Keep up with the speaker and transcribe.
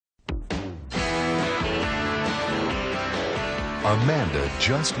Amanda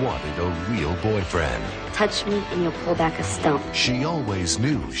just wanted a real boyfriend. Touch me and you'll pull back a stone. She always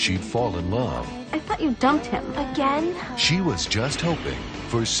knew she'd fall in love. I thought you dumped him. Again? She was just hoping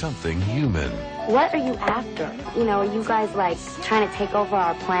for something human. What are you after? You know, are you guys, like, trying to take over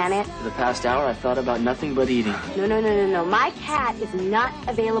our planet? For the past hour, I've thought about nothing but eating. No. My cat is not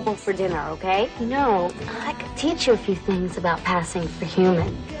available for dinner, okay? You know, I could teach you a few things about passing for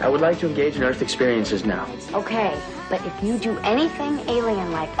human. I would like to engage in Earth experiences now. Okay, but if you do anything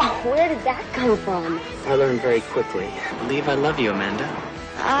alien-like, where did that come from? I learned very quickly. I believe I love you, Amanda.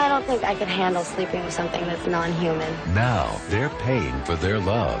 I don't think I could handle sleeping with something that's non-human. Now they're paying for their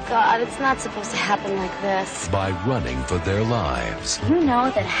love. God, it's not supposed to happen like this. By running for their lives. You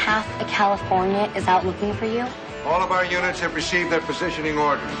know that half of California is out looking for you? All of our units have received their positioning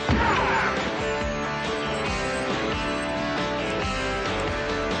orders.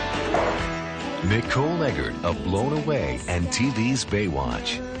 Nicole Eggert of Blown Away and TV's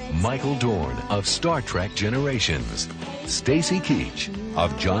Baywatch. Michael Dorn of Star Trek Generations. Stacy Keach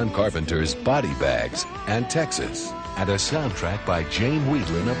of John Carpenter's Body Bags and Texas. And a soundtrack by Jane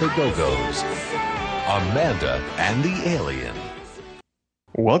Wheatland of the Go-Go's. Amanda and the Alien.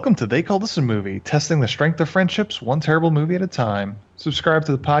 Welcome to They Call This a Movie, testing the strength of friendships one terrible movie at a time. Subscribe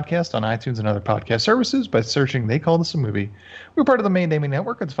to the podcast on iTunes and other podcast services by searching They Call This a Movie. We're part of the Main Damie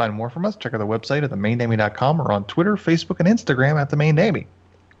Network, and to find more from us, check out the website at themaindamie.com or on Twitter, Facebook, and Instagram at The Main Damie.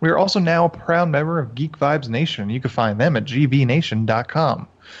 We are also now a proud member of Geek Vibes Nation. You can find them at gvnation.com.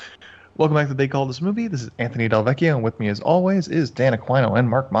 Welcome back to They Call This a Movie. This is Anthony Del Vecchio, and with me as always is Dan Aquino and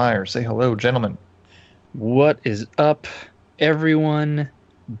Mark Myers. Say hello, gentlemen. What is up, everyone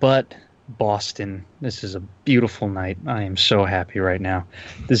but Boston? This is a beautiful night. I am so happy right now.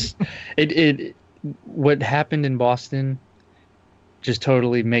 What happened in Boston just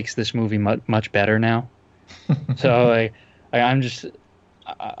totally makes this movie much better now. So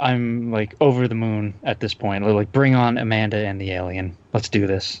I'm like over the moon at this point. Like, bring on Amanda and the Alien. Let's do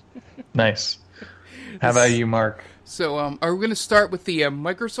this. Nice. How about you, Mark? So, are we going to start with the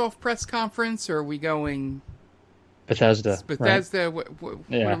Microsoft press conference, or are we going Bethesda? Bethesda. Right? What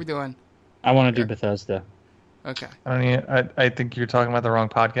are we doing? I want to do Bethesda. Okay. I think you're talking about the wrong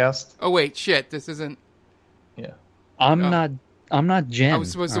podcast. Oh wait, shit! This isn't. Yeah. I'm not Jen. I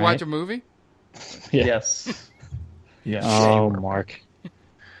was supposed to watch a movie. Yeah. Yes. Yes. Oh, Mark.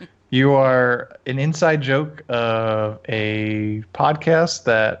 You are an inside joke of a podcast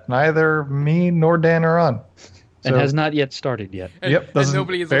that neither me nor Dan are on. And has not yet started yet. Yep,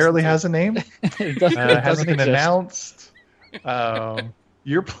 barely has a name. It hasn't been announced.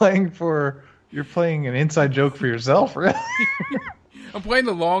 You're playing an inside joke for yourself, really. I'm playing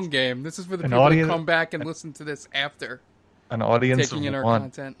the long game. This is for the people who come back and listen to this after. An audience taking in our one.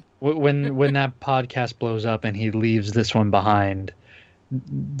 Content. When that podcast blows up and he leaves this one behind,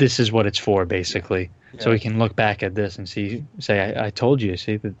 this is what it's for, basically. Yeah. So we can look back at this and say, I told you,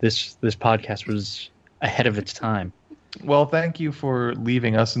 that this podcast was ahead of its time. Well, thank you for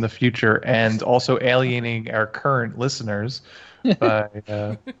leaving us in the future and also alienating our current listeners by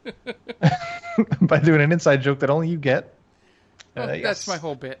by doing an inside joke that only you get. Yes. That's my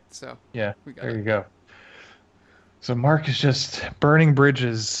whole bit. So yeah, there you go. So Mark is just burning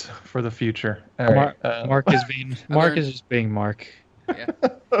bridges for the future. All right. Mark is just being Mark. Yeah.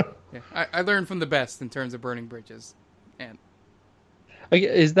 I learned from the best in terms of burning bridges, and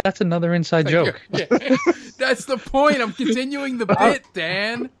that's another inside joke. Yeah. That's the point. I'm continuing the bit,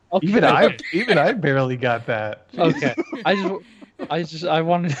 Dan. Okay. Even I barely got that. Okay. I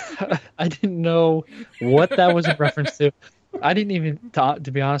wanted. I didn't know what that was in reference to. I didn't even,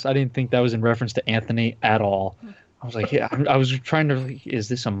 to be honest, I didn't think that was in reference to Anthony at all. I was like, I was trying to, is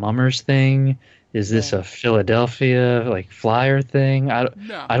this a Mummers thing? Is this a Philadelphia Flyer thing? I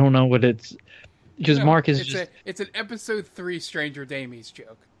don't know what it's, because Mark is it's an episode 3 Stranger Damies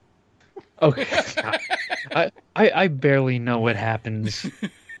joke. Okay. I barely know what happens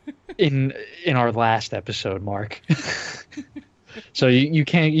in our last episode, Mark. So you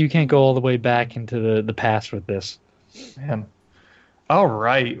can't go all the way back into the past with this. Man. All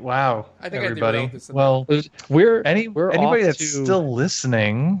right. Wow. I think everybody. Well, anybody that's still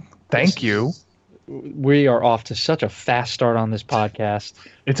listening, thank you. We are off to such a fast start on this podcast.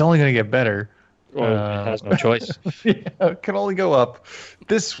 It's only going to get better. It has no choice. Yeah, it can only go up.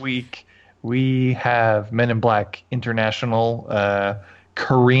 This week, we have Men in Black International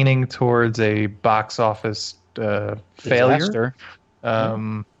careening towards a box office failure.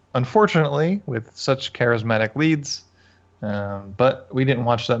 Unfortunately, with such charismatic leads. But we didn't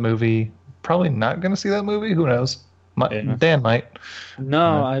watch that movie. Probably not going to see that movie. Who knows? Dan might.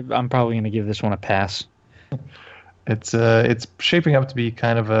 No, I'm probably going to give this one a pass. It's shaping up to be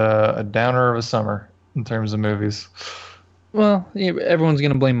kind of a downer of a summer in terms of movies. Well, yeah, everyone's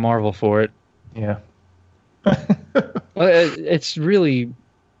going to blame Marvel for it. Yeah. It's really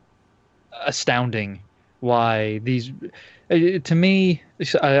astounding why these. To me,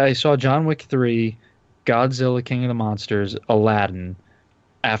 I saw John Wick 3, Godzilla, King of the Monsters, Aladdin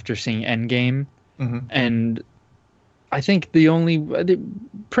after seeing Endgame, and I think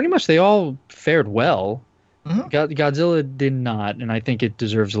pretty much they all fared well. Godzilla did not, and I think it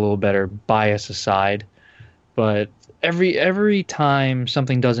deserves a little better, bias aside. But every time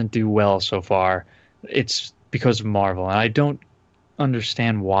something doesn't do well so far, it's because of Marvel, and I don't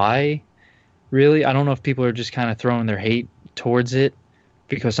understand why. Really, I don't know if people are just kind of throwing their hate towards it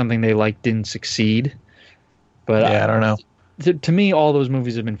because something they like didn't succeed. But yeah, I don't know. To me, all those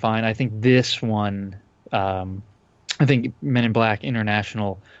movies have been fine. I think this one, I think Men in Black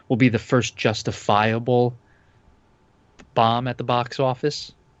International will be the first justifiable bomb at the box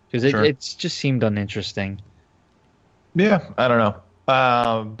office because it's just seemed uninteresting. Yeah, I don't know.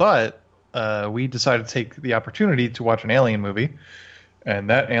 But we decided to take the opportunity to watch an Alien movie, and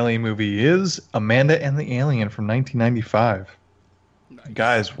that Alien movie is Amanda and the Alien from 1995. Nice.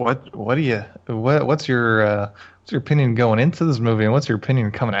 Guys, what's your opinion going into this movie, and what's your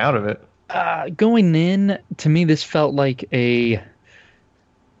opinion coming out of it? Going in, to me, this felt like a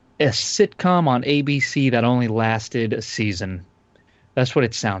sitcom on ABC that only lasted a season. That's what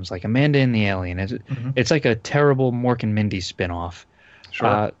it sounds like. Amanda and the Alien. It's like a terrible Mork and Mindy spinoff.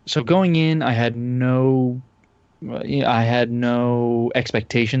 Sure. So going in, I had no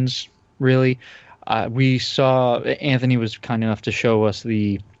expectations really. Anthony was kind enough to show us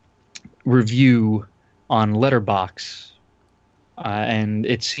the review on Letterboxd, and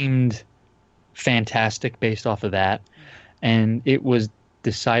it seemed fantastic based off of that, and it was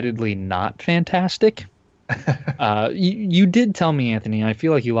decidedly not fantastic. You did tell me, Anthony, and I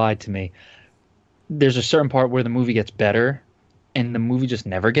feel like you lied to me. There's a certain part where the movie gets better, and the movie just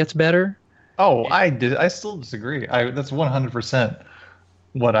never gets better. Oh, I did. I still disagree. That's 100%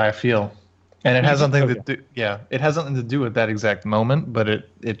 what I feel, and it has something to do. Yeah, it has something to do with that exact moment, but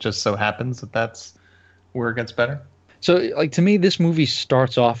it just so happens that that's where it gets better. So, like, to me, this movie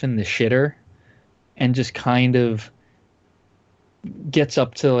starts off in the shitter, and just kind of gets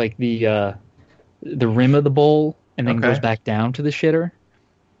up to like the rim of the bowl, and then goes back down to the shitter.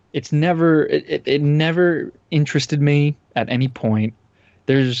 It's never it never interested me at any point.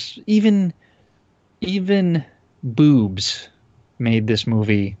 There's even boobs made this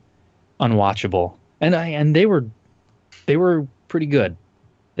movie unwatchable, and they were pretty good.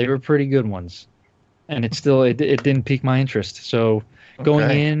 They were pretty good ones, and it didn't pique my interest. So going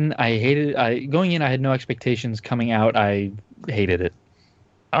in, I hated. Going in, I had no expectations. Coming out, I hated it.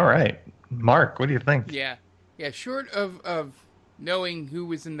 All right, Mark, what do you think? Yeah. Short of knowing who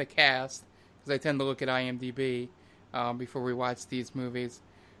was in the cast, because I tend to look at IMDb before we watch these movies.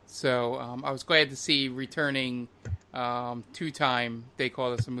 So I was glad to see returning two-time They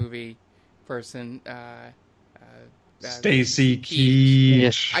Call This a Movie person, Stacy Keach.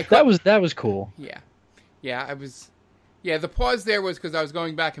 Yes, that was cool. Yeah. I was. Yeah, the pause there was because I was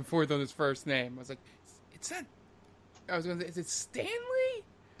going back and forth on his first name. I was like, is it Stanley?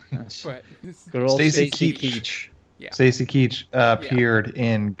 But good old Stacy Keach. Yeah. Stacy Keach appeared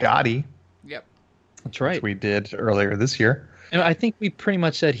in Gotti. Yep. That's right. Which we did earlier this year. And I think we pretty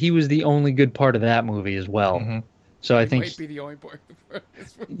much said he was the only good part of that movie as well. Mm-hmm. So I think might be the only part.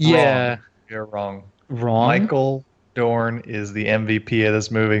 Yeah. Wrong. You're wrong. Wrong. Michael Dorn is the MVP of this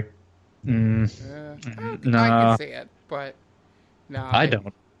movie. No. I can say it, but no. I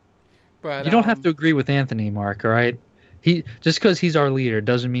don't. But you don't have to agree with Anthony, Mark, all right? Just because he's our leader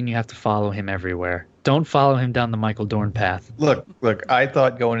doesn't mean you have to follow him everywhere. Don't follow him down the Michael Dorn path. Look, I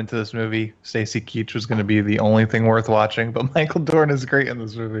thought going into this movie, Stacy Keach was going to be the only thing worth watching, but Michael Dorn is great in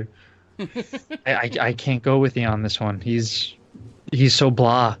this movie. I can't go with you on this one. He's so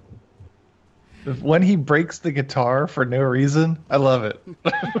blah. When he breaks the guitar for no reason, I love it.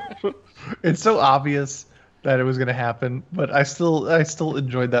 It's so obvious that it was going to happen, but I still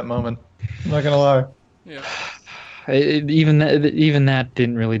enjoyed that moment. I'm not going to lie. Yeah. Even that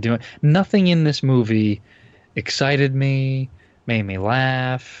didn't really do it. Nothing in this movie excited me, made me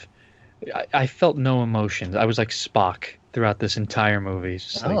laugh. I felt no emotions. I was like Spock throughout this entire movie.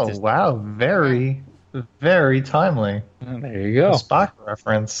 Wow. Very, very timely. There you go. A Spock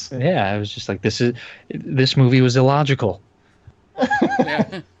reference. Yeah, I was just like, this movie was illogical.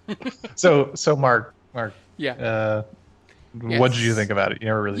 Yeah. So Mark. Yeah. What did you think about it? You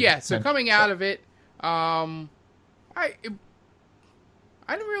never really. Yeah. So coming out of it, I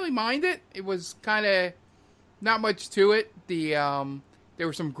didn't really mind it. It was kind of not much to it. There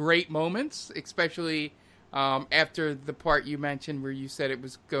were some great moments, especially after the part you mentioned where you said it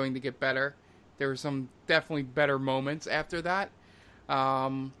was going to get better. There were some definitely better moments after that.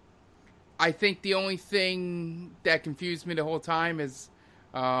 I think the only thing that confused me the whole time is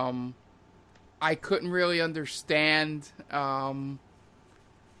I couldn't really understand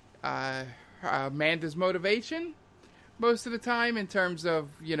Amanda's motivation most of the time in terms of,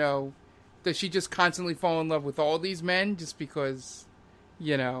 does she just constantly fall in love with all these men just because,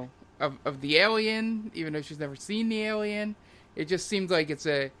 of the alien, even though she's never seen the alien? It just seems like it's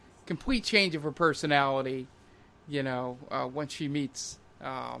a complete change of her personality, once she meets,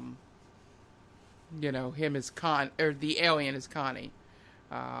 him as or the alien as Connie.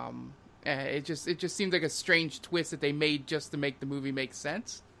 It just seems like a strange twist that they made just to make the movie make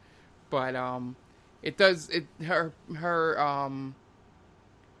sense. But it does her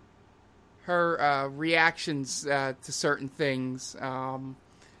reactions to certain things,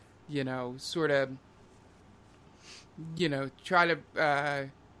 sort of, try to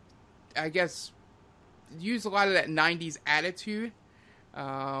I guess use a lot of that 90s attitude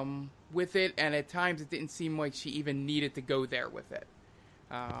with it, and at times it didn't seem like she even needed to go there with it.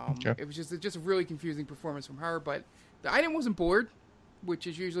 Okay. It was just a really confusing performance from her, but the item wasn't bored, which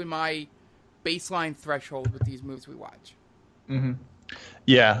is usually my baseline threshold with these movies we watch. Mm-hmm.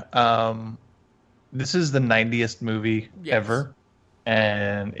 Yeah. This is the 90th movie ever,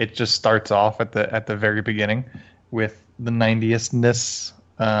 and it just starts off at the very beginning with the 90thness.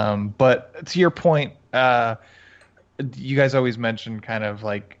 But to your point, you guys always mention kind of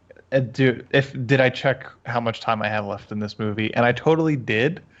like, did I check how much time I have left in this movie? And I totally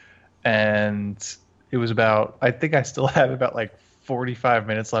did. And it was I think I still have about like 45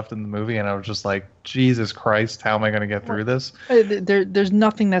 minutes left in the movie. And I was just like, Jesus Christ, how am I going to get through this? There's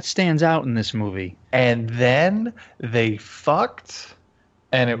nothing that stands out in this movie. And then they fucked,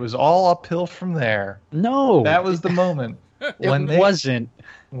 and it was all uphill from there. No. That was the moment. Wasn't.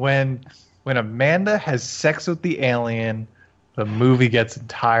 When Amanda has sex with the alien, the movie gets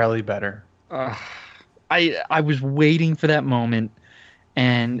entirely better. I was waiting for that moment,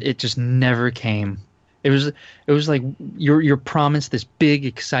 and it just never came. It was like you're promised this big,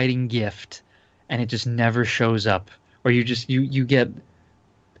 exciting gift, and it just never shows up. Or you just get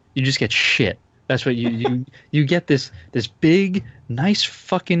shit. That's what you get this big, nice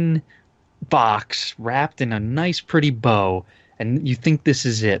fucking box wrapped in a nice, pretty bow. And you think this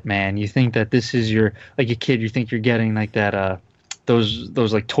is it, man. You think that this is like a kid, you think you're getting like that, those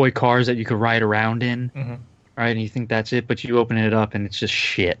like toy cars that you could ride around in, right? And you think that's it, but you open it up and it's just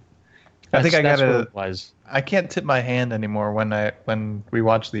shit. I think that's what it was. I can't tip my hand anymore when we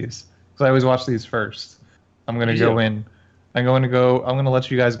watch these, because I always watch these first. I'm gonna go in. I'm gonna let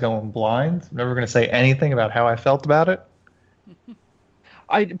you guys go in blind. I'm never gonna say anything about how I felt about it.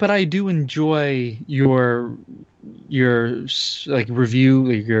 But I do enjoy your like review,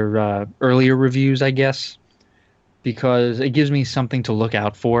 your earlier reviews, I guess, because it gives me something to look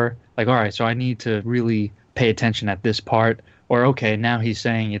out for. Like, all right, so I need to really pay attention at this part, or okay, now he's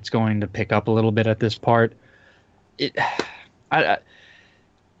saying it's going to pick up a little bit at this part. I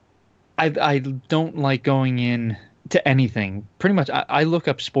don't like going in to anything. Pretty much, I look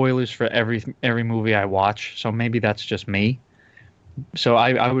up spoilers for every movie I watch, so maybe that's just me. So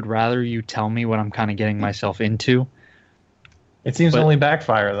I would rather you tell me what I'm kind of getting myself into. It seems to only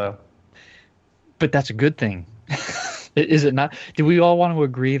backfire, though. But that's a good thing. Is it not? Do we all want to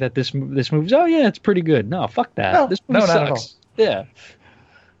agree that this movie's, oh yeah, it's pretty good? No, fuck that. No, this movie not sucks. At all.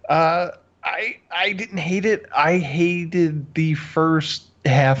 Yeah. I didn't hate it. I hated the first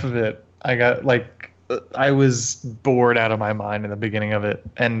half of it. I was bored out of my mind in the beginning of it,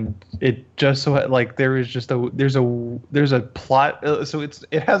 and it just so like there's a plot. So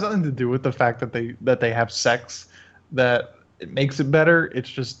it has nothing to do with the fact that they have sex that it makes it better. It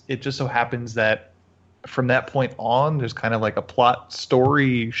just so happens that from that point on, there's kind of like a plot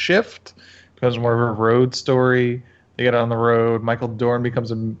story shift. It becomes more of a road story. They get on the road. Michael Dorn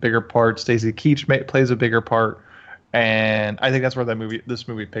becomes a bigger part. Stacy Keach plays a bigger part, and I think that's where this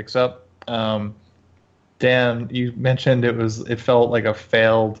movie picks up. Dan, you mentioned it felt like a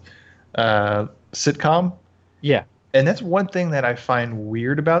failed sitcom. Yeah. And that's one thing that I find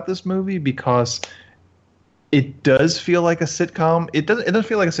weird about this movie, because it does feel like a sitcom. It doesn't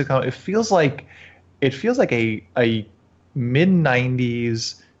feel like a sitcom. It feels like a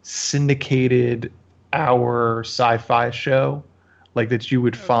mid-90s syndicated hour sci-fi show, like that you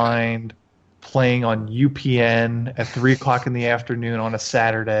would find playing on UPN at 3:00 in the afternoon on a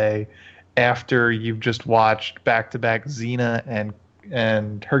Saturday, after you've just watched back-to-back Xena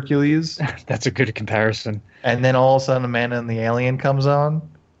and Hercules, That's a good comparison. and then all of a sudden Amanda and the Alien comes on.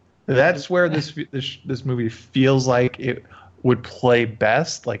 That's where this movie feels like it would play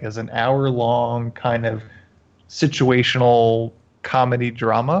best, like as an hour-long kind of situational comedy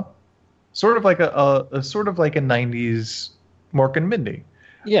drama, sort of like a sort of like a 90s Mork and Mindy.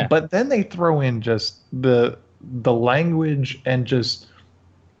 Yeah. But then they throw in just the language and just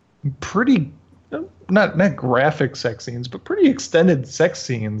pretty not graphic sex scenes, but pretty extended sex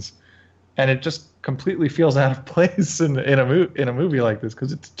scenes, and it just completely feels out of place in a movie like this,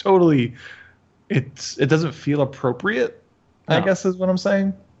 because it doesn't feel appropriate. No. I guess is what I'm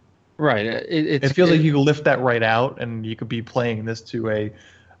saying. Right. It feels like you could lift that right out, and you could be playing this to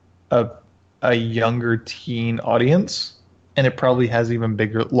a younger teen audience, and it probably has even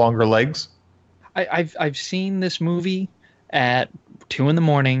longer legs. I've seen this movie at 2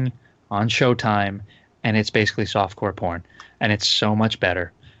 a.m. on Showtime, and it's basically softcore porn, and it's so much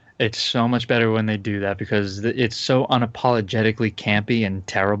better. It's so much better when they do that, because it's so unapologetically campy and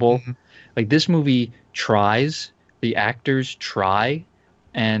terrible. Mm-hmm. Like, this movie tries, the actors try,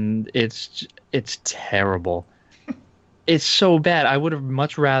 and it's terrible. It's so bad. I would have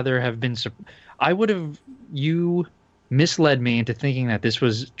much rather have been. You misled me into thinking that this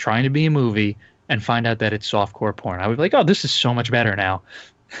was trying to be a movie, and find out that it's softcore porn. I would be like, oh, this is so much better now.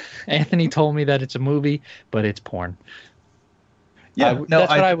 Anthony told me that it's a movie, but it's porn. Yeah, that's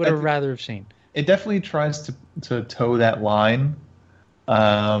what I would have rather have seen. It definitely tries to toe that line,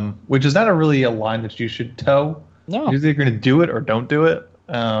 which is not really a line that you should toe. No, you're either going to do it or don't do it.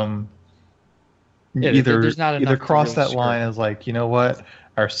 Either cross that line as like, you know what,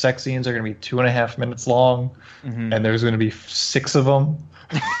 our sex scenes are going to be 2.5 minutes long, mm-hmm. and there's going to be 6 of them.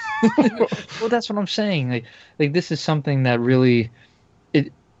 Well, that's what I'm saying. Like this is something that really,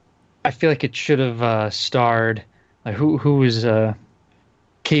 I feel like it should have starred. Like who was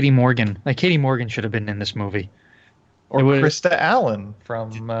Katie Morgan? Like Katie Morgan should have been in this movie, or Krista Allen from.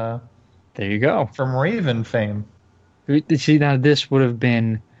 There you go. From Raven fame. See, now this would have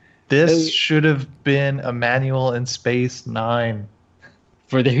been. This should have been Emmanuel in Space 9.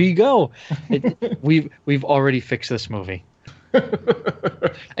 There you go. We've already fixed this movie.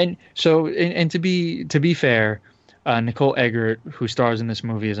 And so, and to be fair, Nicole Eggert, who stars in this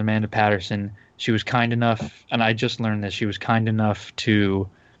movie as Amanda Patterson, she was kind enough, and I just learned this, she was kind enough to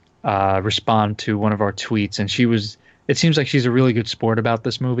respond to one of our tweets, and it seems like she's a really good sport about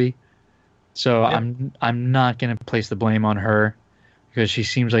this movie. So yeah. I'm not going to place the blame on her, because she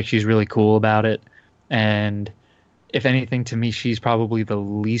seems like she's really cool about it. And if anything, to me, she's probably the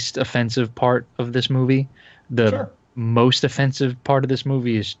least offensive part of this movie. The most offensive part of this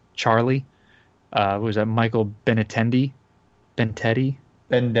movie is Charlie. Was that Michael Benedetti?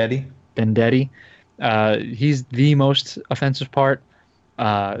 He's the most offensive part.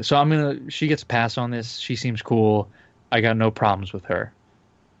 So she gets a pass on this. She seems cool. I got no problems with her.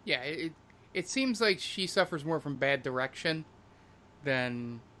 Yeah, it seems like she suffers more from bad direction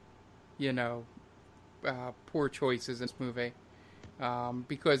than, poor choices in this movie.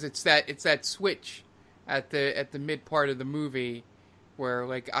 Because it's that switch at the mid part of the movie where,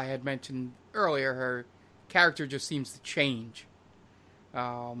 like I had mentioned earlier, her character just seems to change.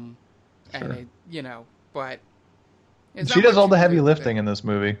 And but she does all the heavy lifting in this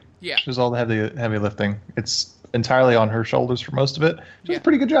movie. Yeah, she does all the heavy lifting. It's entirely on her shoulders for most of it. She does a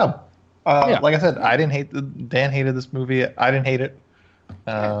pretty good job. Like I said, I didn't hate Dan hated this movie. I didn't hate it.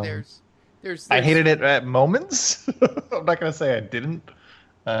 There's I hated it at moments. I'm not gonna say I didn't.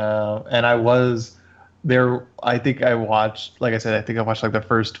 And I was there. I think I watched, like I said, I think I watched like the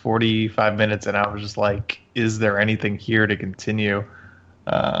first 45 minutes, and I was just like, "Is there anything here to continue?"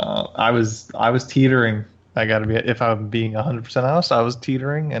 I was teetering. I gotta be, if I'm being 100% honest, I was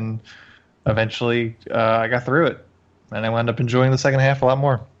teetering, and eventually I got through it, and I wound up enjoying the second half a lot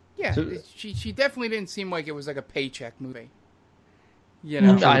more. Yeah, she definitely didn't seem like it was like a paycheck movie.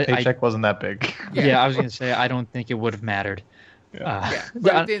 The paycheck wasn't that big. Yeah, I was gonna say I don't think it would have mattered. But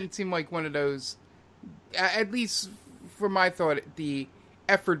it didn't seem like one of those. At least for my thought, the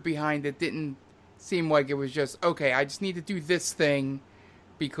effort behind it didn't seem like it was just okay. I just need to do this thing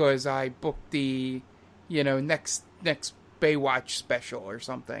because I booked the, next Baywatch special or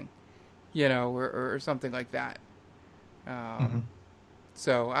something, or something like that.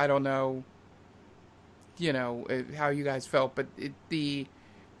 So I don't know, how you guys felt, but the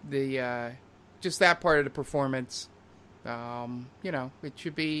just that part of the performance, it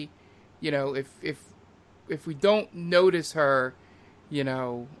should be, if we don't notice her,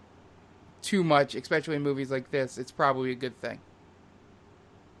 too much, especially in movies like this, it's probably a good thing.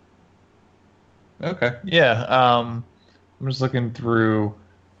 Okay. Yeah. I'm just looking through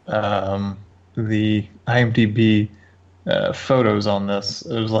the IMDb photos on this.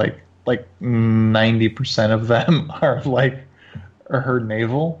 It was like 90% of them are her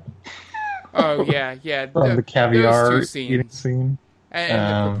navel. Oh yeah, yeah. From the caviar those two eating scenes scene.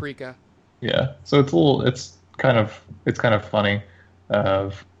 and the paprika. Yeah, so it's kind of funny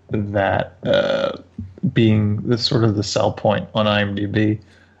of that being the sort of the sell point on IMDb.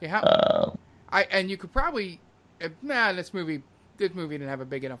 Yeah, and you could probably this movie didn't have a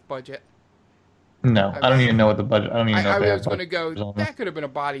big enough budget. No, I don't even know what the budget. I don't even know. I was going to go. That could have been a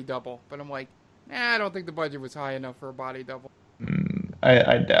body double, but I'm like, I don't think the budget was high enough for a body double.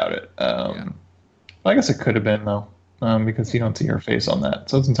 I doubt it. I guess it could have been though, because you don't see her face on that,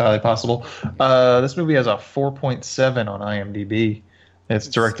 so it's entirely possible. This movie has a 4.7 on IMDb. It's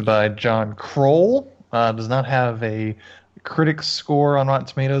directed by John Kroll. Does not have a critic score on Rotten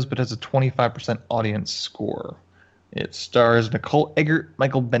Tomatoes, but has a 25% audience score. It stars Nicole Eggert,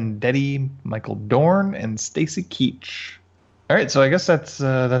 Michael Bendetti, Michael Dorn, and Stacy Keach. All right, so I guess that's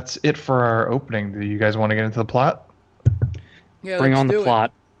it for our opening. Do you guys want to get into the plot? Yeah, Bring on the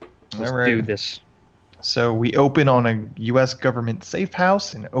plot. Let's do this. So we open on a U.S. government safe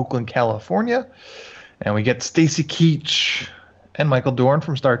house in Oakland, California, and we get Stacy Keach and Michael Dorn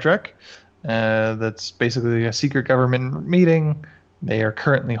from Star Trek. That's basically a secret government meeting. They are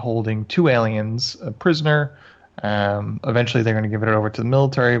currently holding 2 aliens a prisoner. Eventually, they're going to give it over to the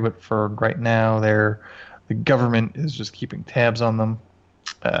military, but for right now, the government is just keeping tabs on them.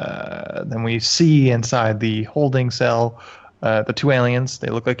 Then we see inside the holding cell the 2 aliens. They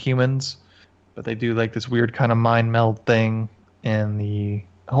look like humans, but they do like this weird kind of mind meld thing in the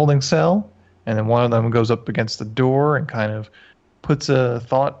holding cell. And then one of them goes up against the door and kind of puts a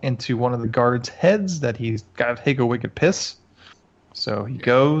thought into one of the guards' heads that he's got to take a wicked piss. So he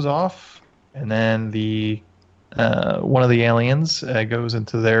goes off, and then one of the aliens goes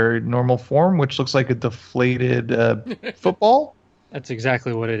into their normal form, which looks like a deflated football. That's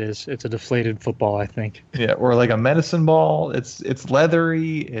exactly what it is. It's a deflated football, I think. Yeah, or like a medicine ball. It's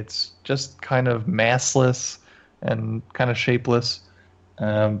leathery. It's just kind of massless and kind of shapeless.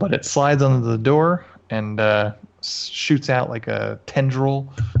 But it slides under the door and shoots out like a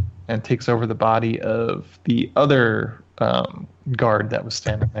tendril and takes over the body of the other guard that was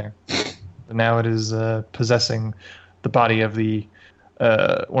standing there. And now it is possessing the body of the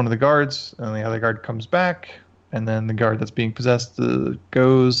one of the guards, and the other guard comes back, and then the guard that's being possessed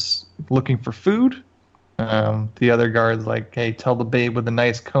goes looking for food. The other guard's like, hey, tell the babe with the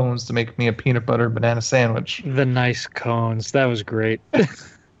nice cones to make me a peanut butter banana sandwich. The nice cones. That was great.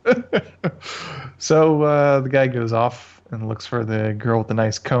 So the guy goes off and looks for the girl with the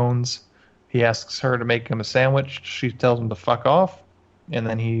nice cones. He asks her to make him a sandwich. She tells him to fuck off, and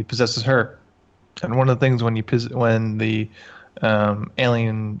then he possesses her. And one of the things when the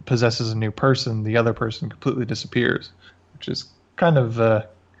alien possesses a new person, the other person completely disappears, which is kind of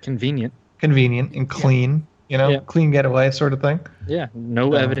convenient and clean, clean getaway sort of thing. Yeah,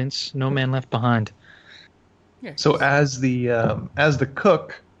 no evidence, no man left behind. Yeah. So as the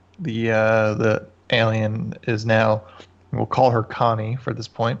cook, the alien is now, we'll call her Connie for this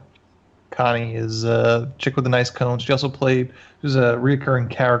point. Connie is a chick with a nice cone. She also she's a recurring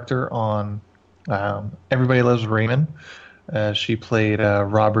character on Everybody Loves Raymond. She played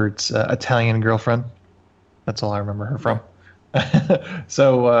Robert's Italian girlfriend. That's all I remember her from.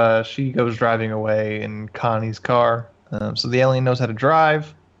 So she goes driving away in Connie's car. So the alien knows how to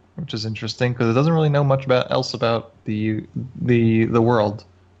drive, which is interesting because it doesn't really know much else about the world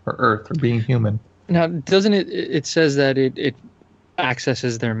or Earth or being human. Now, doesn't it says that it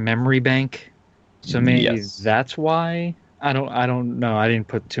accesses their memory bank, so maybe that's why. I don't know. I didn't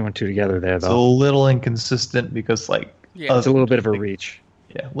put 2 and 2 together there though. It's a little inconsistent because it's a little bit of a reach.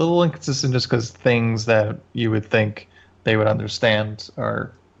 Yeah, a little inconsistent just because things that you would think they would understand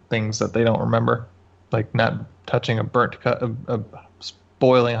are things that they don't remember, like not touching a burnt cup, a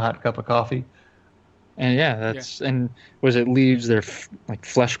boiling hot cup of coffee. And and it leaves their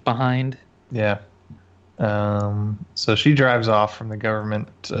flesh behind. Yeah. So she drives off from the government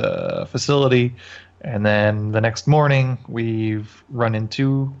facility, and then the next morning we've run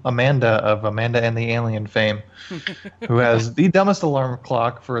into Amanda of Amanda and the Alien fame, who has the dumbest alarm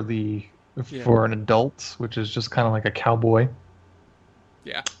clock for an adult, which is just kind of like a cowboy.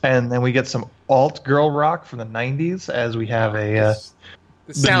 Yeah. And then we get some alt girl rock from the 90s as we have the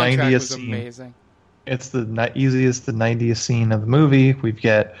soundtrack 90s was scene. amazing. It's the 90s scene of the movie. We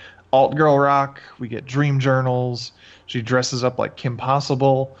get alt girl rock. We get dream journals. She dresses up like Kim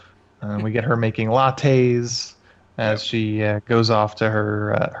Possible. We get her making lattes as she goes off to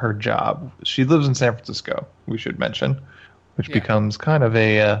her job. She lives in San Francisco, we should mention, which Yeah. becomes kind of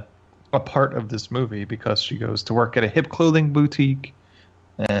a part of this movie because she goes to work at a hip clothing boutique,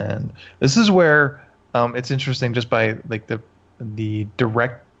 and this is where it's interesting just by like the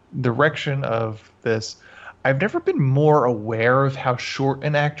direction of this. I've never been more aware of how short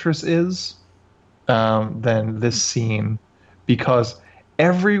an actress is than this scene, because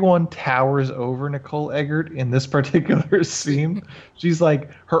everyone towers over Nicole Eggert in this particular scene. She's like,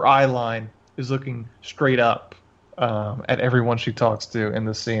 her eye line is looking straight up at everyone she talks to in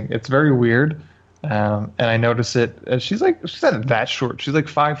the scene. It's very weird, and I notice it. She's not that short. She's like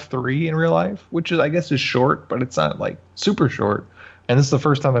 5'3" in real life, which is, I guess, is short, but it's not like super short. And this is the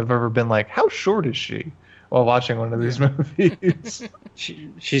first time I've ever been like, how short is she while watching one of these movies?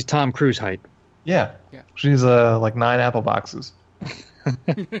 She's Tom Cruise height. Yeah. Yeah. She's like 9 apple boxes.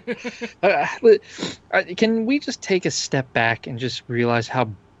 Can we just take a step back and just realize how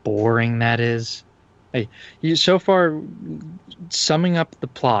boring that is? Hey, so far, summing up the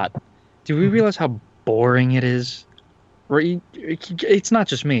plot, do we realize how boring it is? It's not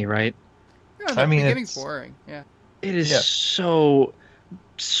just me, right? Yeah, the I mean, beginning's it's- boring. Yeah. It is so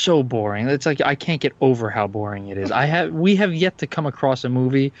boring. It's like I can't get over how boring it is. We have yet to come across a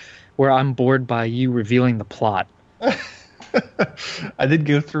movie where I'm bored by you revealing the plot. I did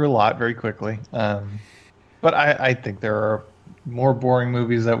go through a lot very quickly, but I think there are more boring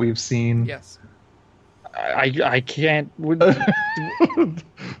movies that we've seen. Yes. I can't.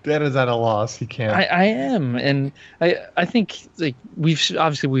 Dad is at a loss. He can't. I am, and I think like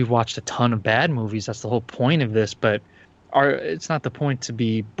we've watched a ton of bad movies. That's the whole point of this, but it's not the point to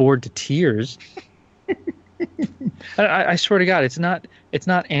be bored to tears. I swear to God, it's not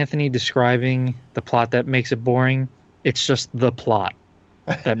Anthony describing the plot that makes it boring. It's just the plot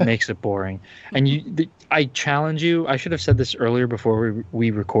that makes it boring. And I challenge you. I should have said this earlier before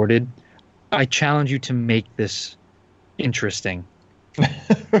we recorded. I challenge you to make this interesting.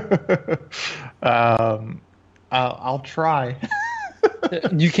 I'll try.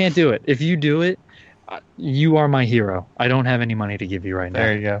 You can't do it. If you do it, you are my hero. I don't have any money to give you right now.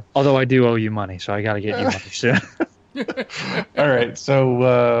 There you go. Although I do owe you money, so I got to get you money soon. All right,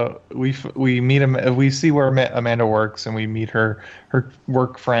 so we meet him. We see where Amanda works, and we meet her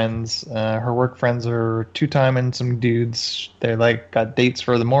work friends. Her work friends are two-timing some dudes. They like got dates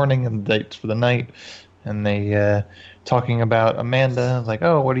for the morning and dates for the night, and they talking about Amanda. Like,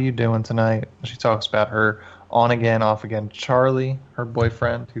 oh, what are you doing tonight? She talks about her on again, off again Charlie, her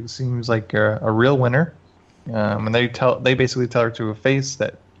boyfriend, who seems like a real winner. And they basically tell her to her face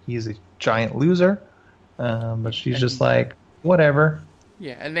that he's a giant loser. But she's just like, whatever.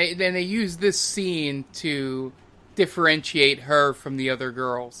 Yeah, and they use this scene to differentiate her from the other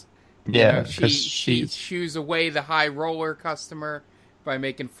girls. Yeah, she shoos away the high roller customer by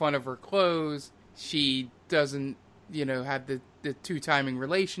making fun of her clothes. She doesn't, have the two-timing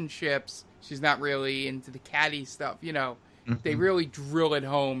relationships. She's not really into the catty stuff. Mm-hmm. They really drill it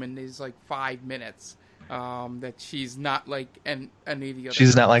home in these 5 minutes that she's not like any of the other. She's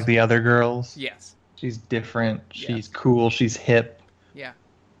girls. not like the other girls. Yes. She's different. She's Yes. cool. She's hip. Yeah.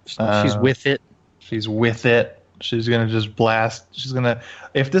 She's with it. She's with it. She's gonna just blast.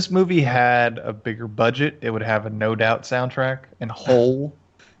 If this movie had a bigger budget, it would have a No Doubt soundtrack. And Hole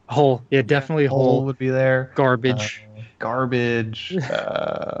Definitely Hole. would be there. Garbage. Garbage.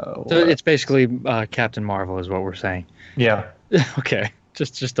 So it's basically Captain Marvel, is what we're saying. Yeah. Okay,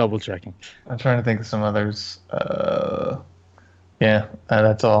 just double checking. I'm trying to think of some others.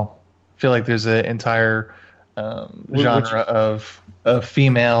 That's all. I feel like there's an entire genre of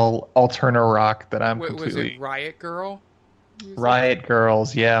female alterna rock that I'm Was completely. it Riot Girl? Riot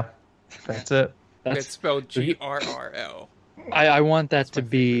Girls, yeah, that's it. That's spelled GRRL. I want that to my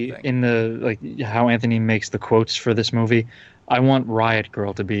be favorite in the how Anthony makes the quotes for this movie. I want Riot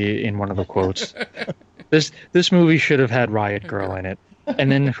Girl to be in one of the quotes. This movie should have had Riot Girl in it.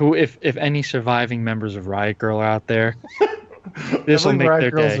 And then if any surviving members of Riot Girl are out there, this will make Riot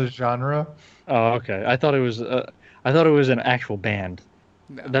their Girls day. a genre. Oh, okay. I thought it was an actual band.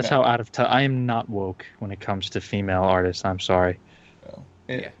 No. That's how out of touch. I am not woke when it comes to female artists. I'm sorry.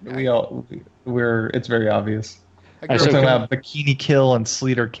 It's Yeah. very obvious. A I We're girl- so talking can- about Bikini Kill and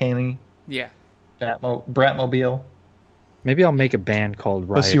Sleater Kinney, yeah. Bratmobile, Maybe I'll make a band called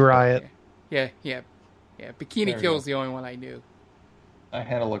Riot. Pussy Riot. Yeah. Bikini There we Kill is go. the only one I knew. I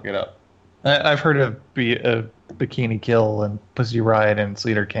had to look it up. I've heard of Bikini Kill and Pussy Riot and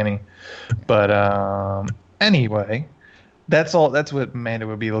Sleater Kinney, but anyway, that's all. That's what Amanda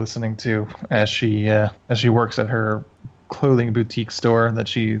would be listening to as she works at her clothing boutique store that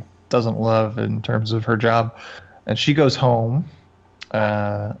she doesn't love in terms of her job, and she goes home,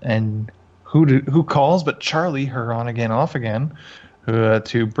 and who calls but Charlie, her on again, off again,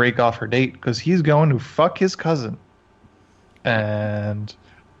 to break off her date because he's going to fuck his cousin. And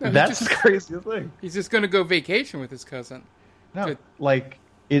that's the craziest thing. He's just going to go vacation with his cousin. No, like,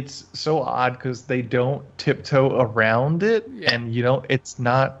 it's so odd because they don't tiptoe around it, and it's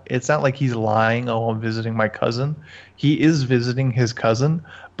not like he's lying. Oh, I'm visiting my cousin. He is visiting his cousin,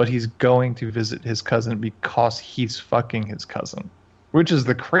 but he's going to visit his cousin because he's fucking his cousin, which is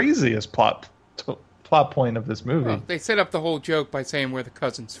the craziest plot point of this movie. Well, they set up the whole joke by saying where the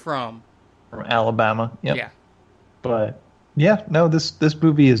cousin's from Alabama. Yep. Yeah, but this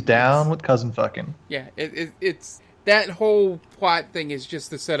movie is down with cousin fucking. Yeah, it's. That whole plot thing is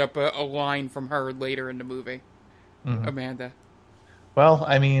just to set up a line from her later in the movie, Amanda. Well,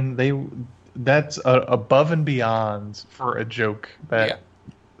 I mean, that's above and beyond for a joke that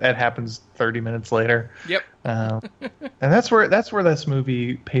happens 30 minutes later. Yep. And that's where this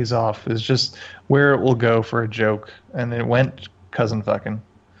movie pays off, is just where it will go for a joke, and it went cousin fucking.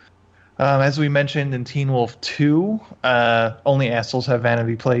 As we mentioned in Teen Wolf 2, only assholes have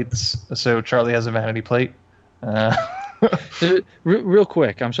vanity plates, so Charlie has a vanity plate. Real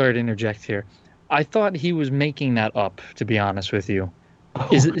quick, I'm sorry to interject here. I thought he was making that up, to be honest with you.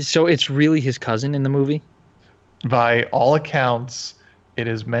 So it's really his cousin in the movie? By all accounts, it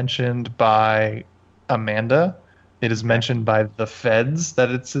is mentioned by Amanda. It is mentioned by the feds that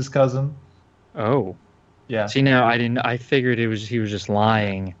it's his cousin. Oh. Yeah. See, now I figured he was just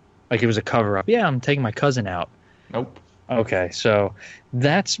lying. Like it was a cover-up. Yeah, I'm taking my cousin out. Nope. Okay, so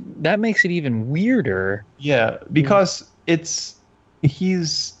that makes it even weirder. Yeah, because he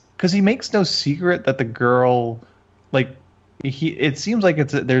makes no secret that the girl, like, it seems like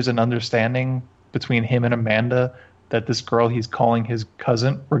there's an understanding between him and Amanda that this girl he's calling his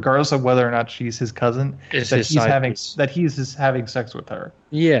cousin, regardless of whether or not she's his cousin, that he's having sex with her.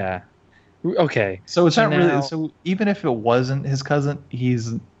 Yeah. Okay. So it's not really. So even if it wasn't his cousin,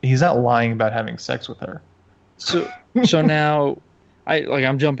 he's not lying about having sex with her. So now,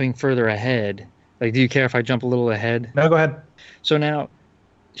 I'm jumping further ahead. Like, do you care if I jump a little ahead? No, go ahead. So now,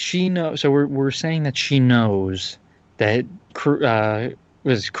 she knows. So we're saying that she knows that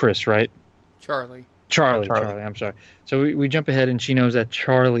was Chris, right? Charlie. I'm sorry. So we jump ahead, and she knows that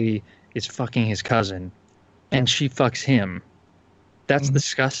Charlie is fucking his cousin, and she fucks him. That's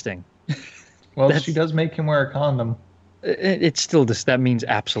disgusting. Well, she does make him wear a condom. It's still that means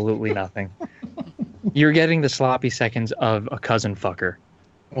absolutely nothing. You're getting the sloppy seconds of a cousin fucker.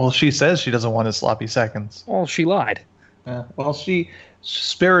 Well, she says she doesn't want his sloppy seconds. Well, she lied. Well,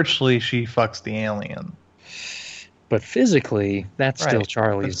 spiritually she fucks the alien. But physically, that's still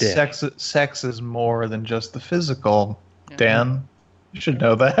Charlie's dick. Sex is more than just the physical, Dan. You should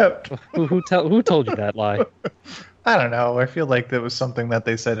know that. Who told you that lie? I don't know. I feel like that was something that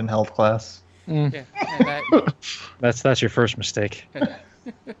they said in health class. Yeah, that's your first mistake.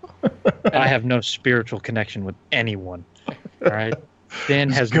 I have no spiritual connection with anyone. All right, Dan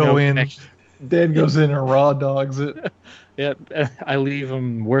has no connection. Dan goes in and raw dogs it. Yep, I leave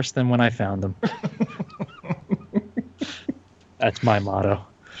them worse than when I found them. That's my motto.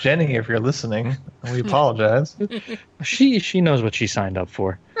 Jenny, if you're listening, we apologize. She knows what she signed up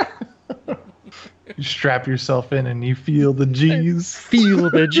for. You strap yourself in and you feel the G's. Feel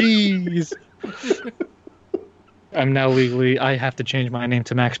the G's. I'm now legally. I have to change my name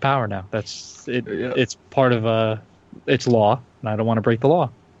to Max Power now. That's it. Yeah. It's part of it's law, and I don't want to break the law.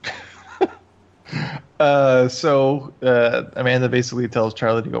 So Amanda basically tells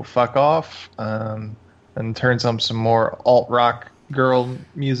Charlie to go fuck off, and turns on some more alt rock girl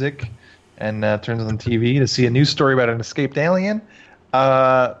music, and turns on TV to see a news story about an escaped alien.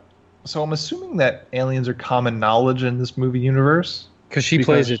 So I'm assuming that aliens are common knowledge in this movie universe because she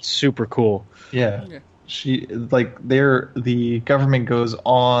plays it super cool. Yeah. She the government goes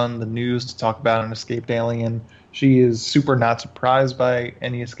on the news to talk about an escaped alien. She is super not surprised by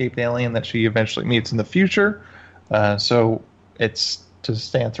any escaped alien that she eventually meets in the future. So it's to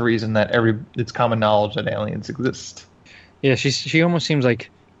stand to reason that it's common knowledge that aliens exist. Yeah, she almost seems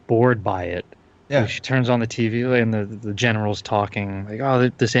like bored by it. Yeah, like she turns on the TV and the general's talking like, "Oh,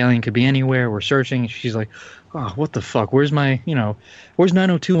 this alien could be anywhere. We're searching." She's like, "Oh, what the fuck? Where's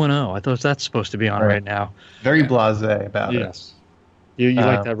 90210? I thought that's supposed to be on right now." Very blasé about it. Yes. You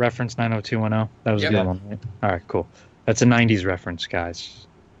like that reference, 90210? That was a good one, right? All right, cool. That's a 90s reference, guys.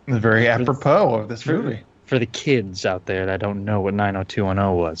 It's very apropos of this movie. For the kids out there that don't know what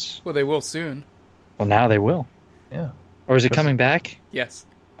 90210 was. Well, they will soon. Well, now they will. Yeah. Or is it coming back? Yes.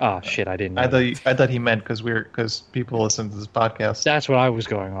 Oh shit! I didn't know. I thought he meant because people listen to this podcast. That's what I was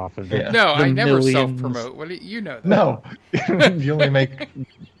going off of. Yeah. No, I never self-promote. What do you know that? No, you only make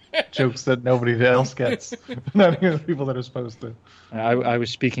jokes that nobody else gets. Not even the people that are supposed to. I was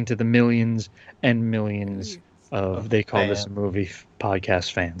speaking to the millions and millions of They Call This a Movie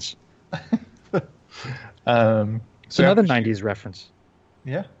podcast fans. It's another 90s reference.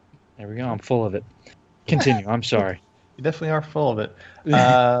 Yeah. There we go. I'm full of it. Continue. I'm sorry. You definitely are full of it.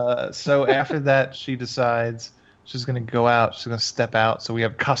 So after that, she decides she's going to go out. She's going to step out. So we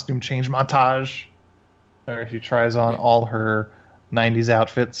have costume change montage where she tries on all her 90s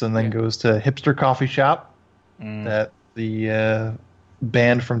outfits and then goes to a hipster coffee shop that the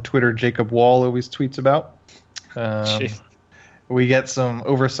band from Twitter, Jacob Wall, always tweets about. We get some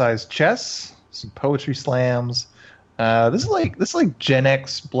oversized chess, some poetry slams. This is like Gen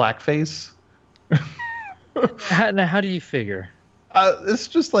X blackface. How do you figure? It's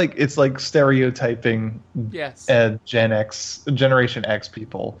just like stereotyping Generation X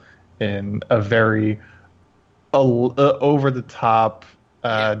people in a very over the top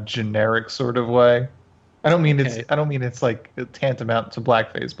generic sort of way. I don't mean it's like tantamount to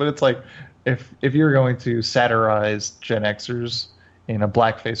blackface, but it's like if you're going to satirize Gen Xers in a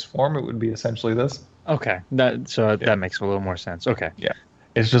blackface form, it would be essentially this. Okay, that makes a little more sense. Okay, yeah,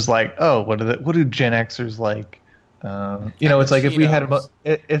 it's just like, oh, what do Gen Xers like? It's like if we had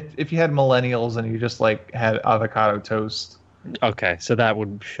if you had millennials and you just like had avocado toast. Okay, so that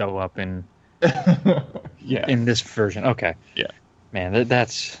would show up in in this version. Okay, yeah, man,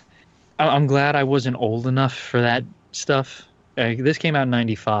 that's. I'm glad I wasn't old enough for that stuff. This came out in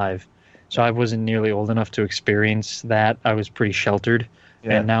 '95, so I wasn't nearly old enough to experience that. I was pretty sheltered.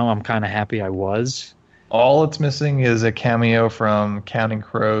 Yeah. And now I'm kind of happy I was. All it's missing is a cameo from Counting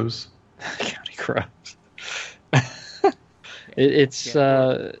Crows. Counting Crows. It's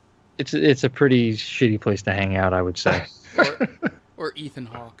a pretty shitty place to hang out, I would say. or Ethan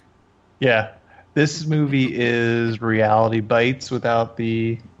Hawke. Yeah, this movie is Reality Bites without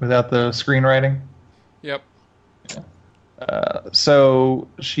the screenwriting. Yep. So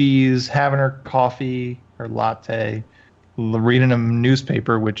she's having her coffee, her latte, reading a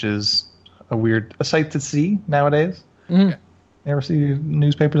newspaper, which is a sight to see nowadays. Mm-hmm. Never see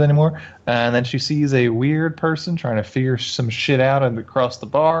newspapers anymore. And then she sees a weird person trying to figure some shit out across the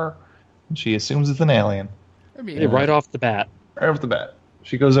bar, and she assumes it's an alien. Right off the bat. Right off the bat.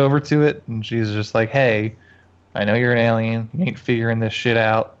 She goes over to it, and she's just like, hey, I know you're an alien. You ain't figuring this shit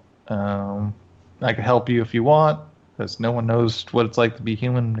out. I can help you if you want, because no one knows what it's like to be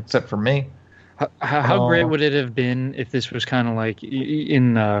human except for me. How great would it have been if this was kind of like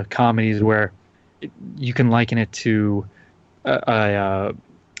in comedies where you can liken it to a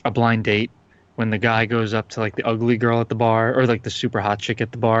blind date when the guy goes up to like the ugly girl at the bar or like the super hot chick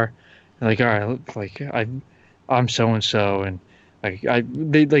at the bar, and like, all right, like I'm so and so, and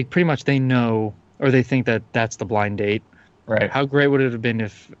they like pretty much they know or they think that that's the blind date. Right. How great would it have been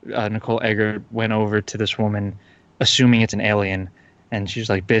if Nicole Eggert went over to this woman, assuming it's an alien. And she's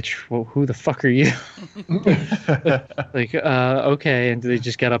like, bitch, well, who the fuck are you? Like, okay. And they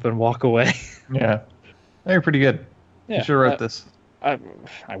just get up and walk away. Yeah. They're pretty good. Yeah, you should have wrote this. I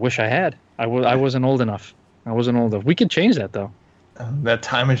wish I had. I wasn't old enough. We could change that, though. That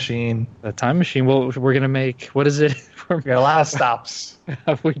time machine. Well, we're going to make, what is it? We got a lot of stops.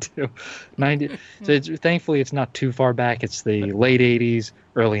 We do. 90. So thankfully, it's not too far back. It's the late 80s,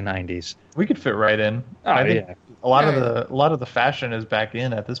 early 90s. We could fit right in. I think a lot of the fashion is back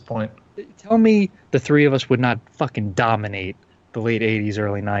in at this point. Tell me the three of us would not fucking dominate the late 80s,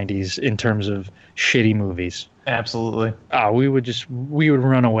 early 90s in terms of shitty movies. Absolutely. We would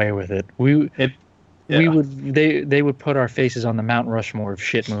run away with it. They would put our faces on the Mount Rushmore of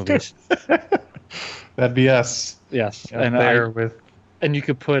shit movies. That'd be us. Yes. And you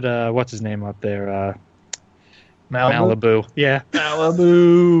could put what's his name up there? Malibu. Yeah.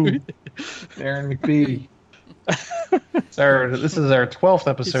 Malibu. Darren McBee. This is our 12th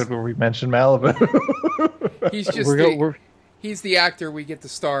episode where we mentioned Malibu. He's he's the actor we get to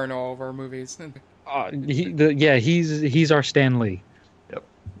star in all of our movies. He's our Stan Lee. Yep.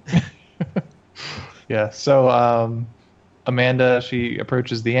 Yeah. So Amanda, she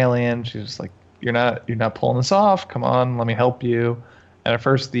approaches the alien. She's just like, you're not pulling this off. Come on, let me help you. And at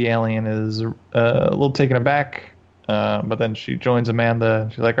first, the alien is a little taken aback, but then she joins Amanda.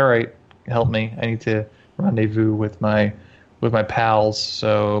 She's like, all right, help me. I need to rendezvous with my pals,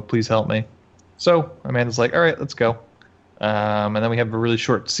 so please help me. So Amanda's like, all right, let's go. And then we have a really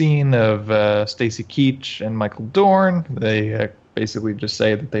short scene of Stacy Keach and Michael Dorn. They basically just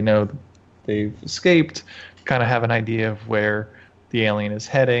say that they know they've escaped, kind of have an idea of where the alien is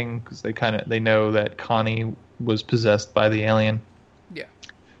heading, because they know that Connie was possessed by the alien. Yeah.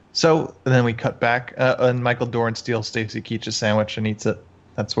 So and then we cut back, and Michael Dorn steals Stacy Keach's sandwich and eats it.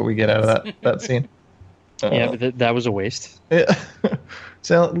 That's what we get out of that scene. Yeah, but that was a waste. Yeah.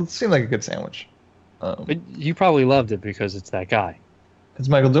 So it seemed like a good sandwich. But you probably loved it because it's that guy. It's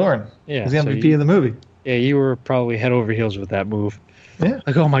Michael Dorn. Yeah, he's the MVP of the movie. Yeah, you were probably head over heels with that move. Yeah.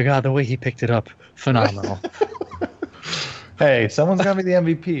 Like, oh my god, the way he picked it up, phenomenal. Hey, someone's gonna be the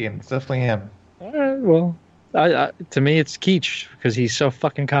MVP, and it's definitely him. All right, well, to me, it's Keach because he's so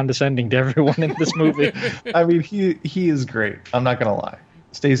fucking condescending to everyone in this movie. I mean, he is great. I'm not gonna lie.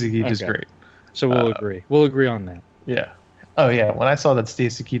 Stacey Keach is great. So we'll agree. We'll agree on that. Yeah. Oh yeah. When I saw that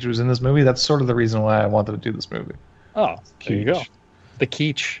Stacey Keach was in this movie, that's sort of the reason why I wanted to do this movie. Oh, there you go. The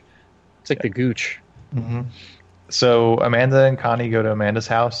Keach. It's like the Gooch. Mm-hmm. So Amanda and Connie go to Amanda's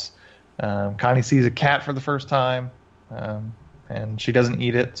house. Connie sees a cat for the first time, and she doesn't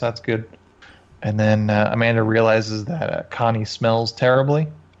eat it, so that's good. And then Amanda realizes that Connie smells terribly,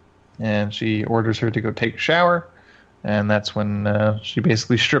 and she orders her to go take a shower. And that's when she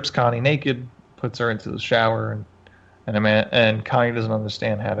basically strips Connie naked, puts her into the shower, and Connie doesn't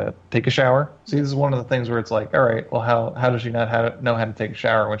understand how to take a shower. See, this is one of the things where it's like, all right, well, how does she not know how to take a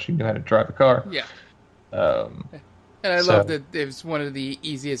shower when she knew how to drive a car? Yeah. And I love that it was one of the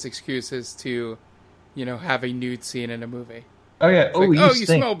easiest excuses to, have a nude scene in a movie. Oh yeah. It's you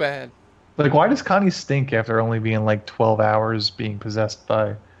smell bad. Like, why does Connie stink after only being like 12 hours being possessed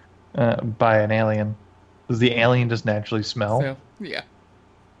by an alien? Does the alien just naturally smell? So,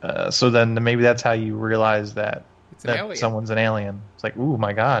 yeah. So then maybe that's how you realize that alien. Someone's an alien. It's like, ooh,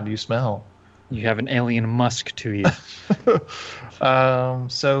 my God, you smell. You have an alien musk to you.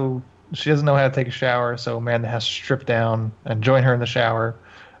 So she doesn't know how to take a shower, so Amanda has to strip down and join her in the shower.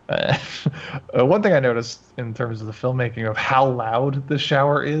 One thing I noticed in terms of the filmmaking of how loud the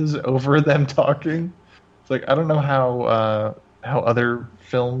shower is over them talking. It's like, I don't know how other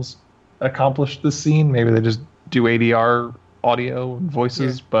films accomplish this scene. Maybe they just do ADR audio and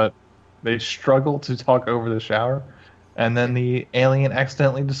voices, but they struggle to talk over the shower. And then the alien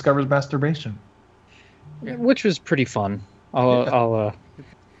accidentally discovers masturbation, which was pretty fun.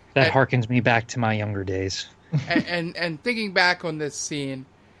 That harkens me back to my younger days. And thinking back on this scene,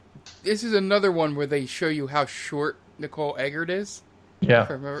 this is another one where they show you how short Nicole Eggert is.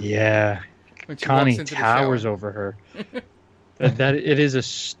 Yeah. Yeah. Connie towers over her. that it is a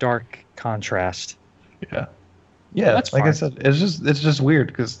stark contrast. Yeah. Yeah, that's like fine. I said, it's just weird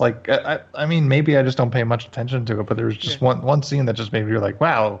because, like, I mean, maybe I just don't pay much attention to it, but there's just one scene that just made me like,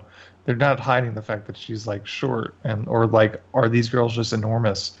 wow, they're not hiding the fact that she's like short, or like, are these girls just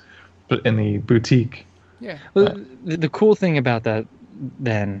enormous, but in the boutique? Yeah. Well, the cool thing about that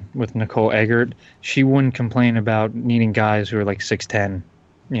then with Nicole Eggert, she wouldn't complain about needing guys who are like 6'10",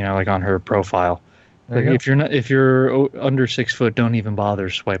 like on her profile. Like, if you're under 6 foot, don't even bother,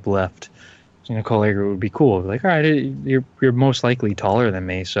 swipe left. Nicole Eggert would be cool. Like, all right, you're most likely taller than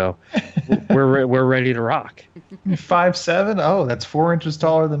me, so we're ready to rock. 5'7"? Oh, that's 4 inches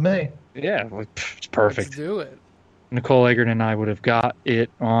taller than me. Yeah, it's perfect. Let's do it. Nicole Eggert and I would have got it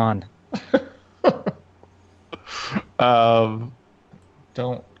on. Don't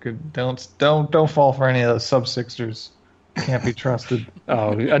fall for any of those sub-sixers. Can't be trusted.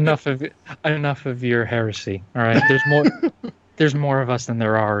 Oh, enough of your heresy. All right, there's more of us than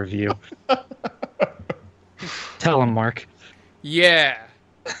there are of you. Tell him, Mark. Yeah.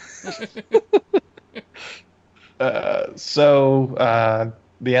 So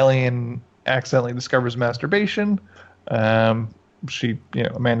the alien accidentally discovers masturbation. Amanda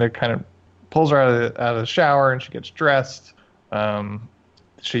kind of pulls her out of the shower and she gets dressed.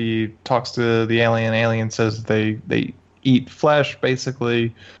 She talks to the alien. Alien says they eat flesh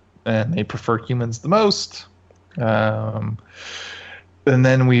basically, and they prefer humans the most. And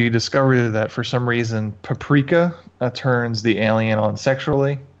then we discover that for some reason paprika turns the alien on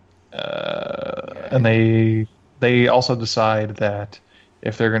sexually, and they also decide that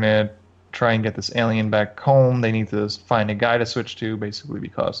if they're gonna try and get this alien back home, they need to find a guy to switch to, basically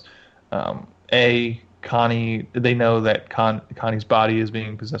because Connie, they know that Connie's body is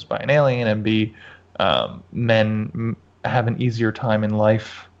being possessed by an alien, and B, men have an easier time in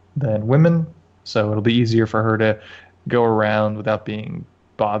life than women, so it'll be easier for her to go around without being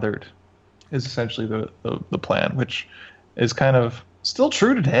bothered, is essentially the plan, which is kind of still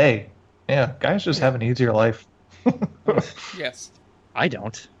true today. Yeah, guys just have an easier life. Yes. I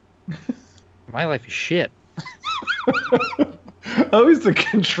don't. My life is shit. Always the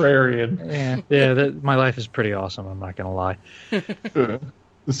contrarian. Yeah. My life is pretty awesome, I'm not gonna lie.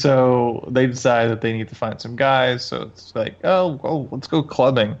 So they decide that they need to find some guys, so it's like, oh, let's go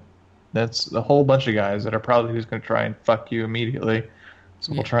clubbing. That's a whole bunch of guys that are probably just going to try and fuck you immediately.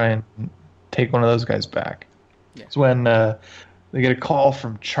 So we'll try and take one of those guys back. Yeah. It's when they get a call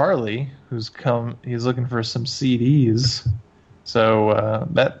from Charlie, he's looking for some CDs. So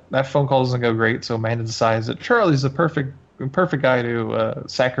that phone call doesn't go great. So Amanda decides that Charlie's the perfect guy to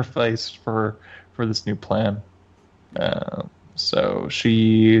sacrifice for this new plan. So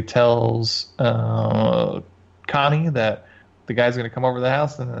she tells Connie that the guy's going to come over to the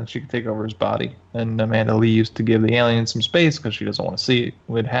house and then she can take over his body. And Amanda leaves to give the alien some space because she doesn't want to see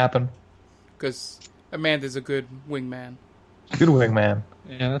it happen. Because Amanda's a good wingman. Good wingman.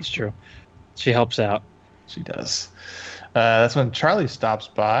 Yeah, that's true. She helps out. She does. That's when Charlie stops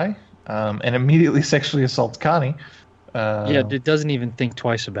by and immediately sexually assaults Connie. Yeah, it doesn't even think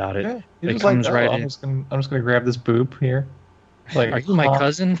twice about it. Yeah, It comes right I'm in. just gonna grab this boob here. Like, Are you my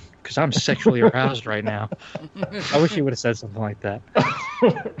cousin? Because I'm sexually aroused right now. I wish he would have said something like that.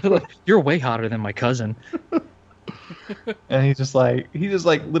 You're way hotter than my cousin. And he's just like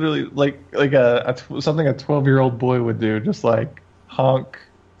literally like something a 12-year-old boy would do, just like honk.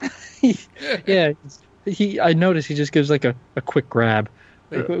 Yeah, I noticed he just gives like a quick grab.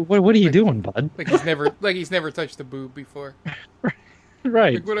 Like, what are you doing, bud? Like he's never touched a boob before.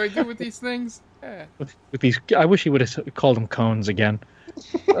 Right. Like, what do I do with these things? Yeah. With these, I wish he would have called them cones again.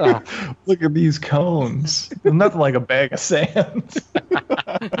 Look at these cones. Nothing like a bag of sand.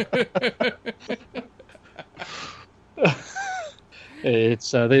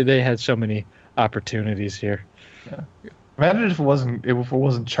 It's they had so many opportunities here. Yeah. Imagine if it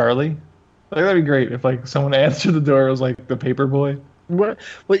wasn't Charlie. Like, that'd be great if like someone answered the door, it was like the paper boy. Well,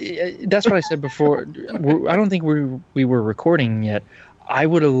 that's what I said before. I don't think we were recording yet. I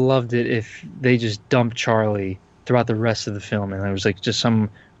would have loved it if they just dumped Charlie throughout the rest of the film, and there was like just some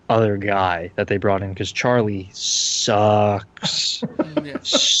other guy that they brought in, because Charlie sucks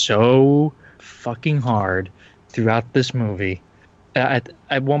so fucking hard throughout this movie. At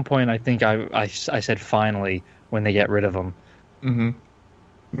one point, I think I said finally when they get rid of him.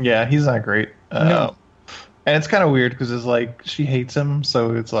 Mm-hmm. Yeah, he's not great. No. And it's kind of weird because it's like she hates him,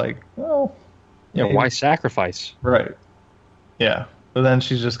 so it's like, well, yeah, why sacrifice? Right. Yeah, but then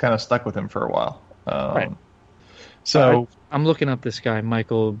she's just kind of stuck with him for a while. Right. So I'm looking up this guy,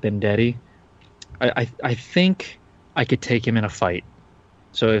 Michael Bendetti. I think I could take him in a fight.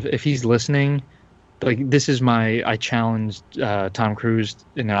 So if he's listening, like, this is I challenged Tom Cruise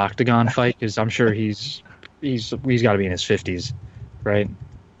in an octagon fight, because I'm sure he's got to be in his 50s, right?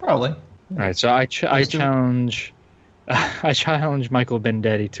 Probably. All right, so I challenge Michael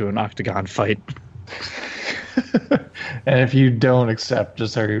Bendetti to an octagon fight. And if you don't accept,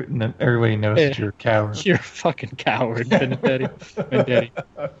 just everybody knows that you're a coward. You're a fucking coward, Bendetti.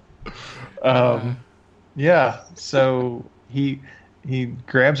 Yeah. So he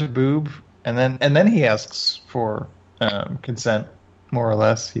grabs her boob, and then he asks for consent, more or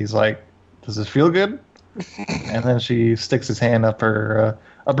less. He's like, "Does this feel good?" And then she sticks his hand up her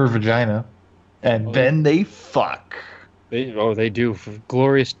vagina, and then they fuck. They do, for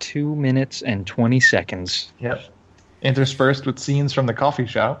glorious 2 minutes and 20 seconds. Yep. Interspersed with scenes from the coffee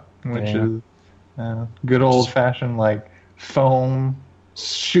shop, which is good old fashioned, like, foam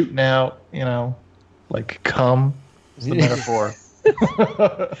shooting out, like cum. Is the metaphor.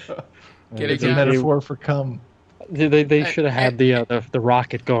 It's a metaphor for cum. They should have had the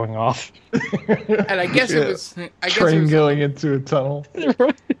rocket going off. And I guess it was train going into a tunnel.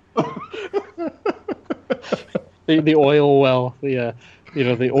 the oil well, the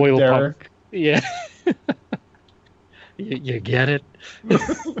oil Derek. pump. Yeah. you get it?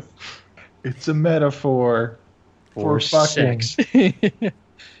 It's a metaphor for fucking. Sex.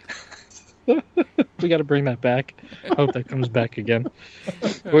 We got to bring that back. I hope that comes back again.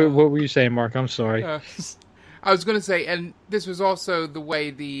 What were you saying, Mark? I'm sorry. I was going to say, and this was also the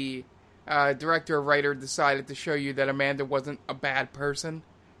way the director or writer decided to show you that Amanda wasn't a bad person,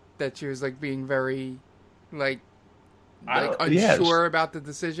 that she was like being very unsure about the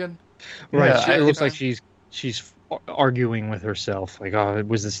decision. Right. Yeah, It looks like she's arguing with herself, like, oh,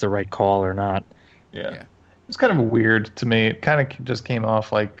 was this the right call or not? Yeah. It's kind of weird to me. It kind of just came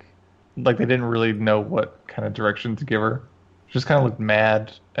off like they didn't really know what kind of direction to give her. She just kind of looked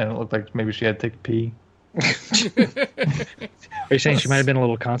mad, and it looked like maybe she had to take a pee. Are you saying she might have been a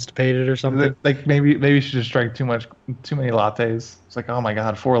little constipated or something? Like maybe she just drank too many lattes. It's like, oh my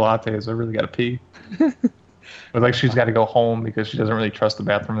god, 4 lattes! I really got to pee. But like she's got to go home because she doesn't really trust the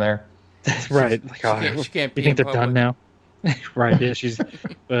bathroom there. Right. Like, she can't pee you think in they're done now? Right. Yeah. She's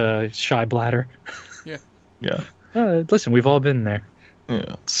shy bladder. Yeah. Yeah. Listen, we've all been there.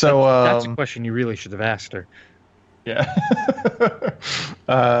 Yeah. So that's a question you really should have asked her. Yeah.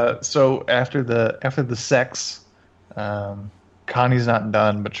 So after the sex, Connie's not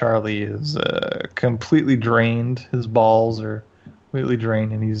done, but Charlie is completely drained. His balls are completely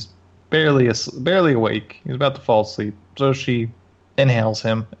drained, and he's barely awake. He's about to fall asleep. So she inhales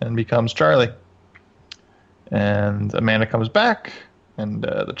him and becomes Charlie. And Amanda comes back, and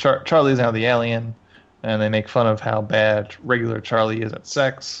Charlie's now the alien, and they make fun of how bad regular Charlie is at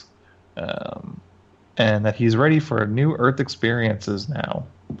sex, and that he's ready for new Earth experiences now.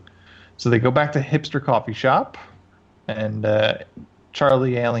 So they go back to hipster coffee shop, and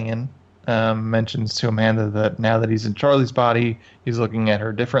Charlie alien mentions to Amanda that now that he's in Charlie's body, he's looking at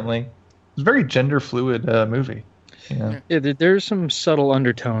her differently. It's a very gender fluid movie. Yeah, there's some subtle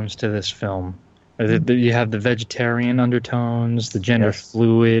undertones to this film. You have the vegetarian undertones, the gender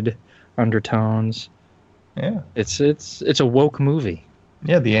fluid undertones. Yeah, it's a woke movie.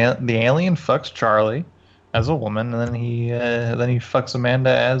 Yeah, the alien fucks Charlie as a woman, and then he fucks Amanda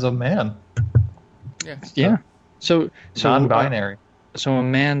as a man. Yeah. So non-binary. So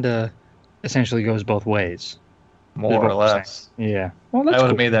Amanda essentially goes both ways, more or less. Yeah. Well, that's that would have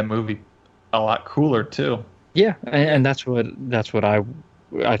cool. made that movie a lot cooler too. Yeah, and that's what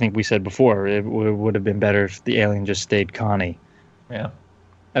I think we said before. It would have been better if the alien just stayed Connie. Yeah.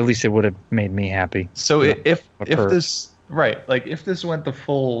 At least it would have made me happy. So if this if this went the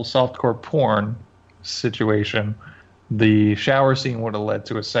full softcore porn situation, the shower scene would have led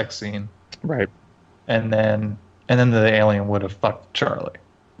to a sex scene. Right. And then the alien would have fucked Charlie.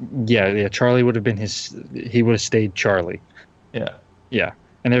 Yeah, Charlie would have been he would have stayed Charlie. Yeah. Yeah.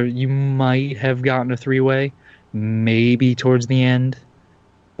 And there you might have gotten a three-way, maybe towards the end.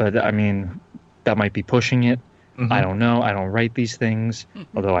 But I mean, that might be pushing it. Mm-hmm. I don't know. I don't write these things,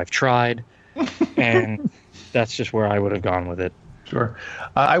 although I've tried. And that's just where I would have gone with it. Sure.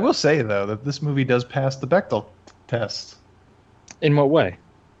 I will say, though, that this movie does pass the Bechdel test. In what way?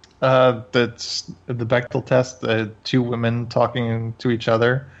 That's the Bechdel test, two women talking to each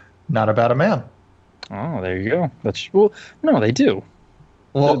other, not about a man. Oh, there you go. No, they do.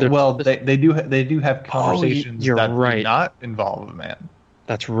 Well, they do have conversations you're that right. do not involve a man.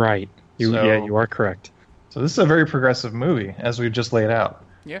 That's right. You are correct. So this is a very progressive movie, as we've just laid out.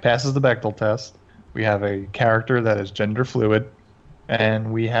 Yeah. Passes the Bechdel test. We have a character that is gender fluid,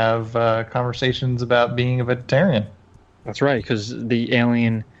 and we have conversations about being a vegetarian. That's right, because the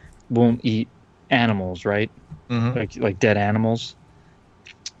alien won't eat animals, right? Mm-hmm. Like dead animals.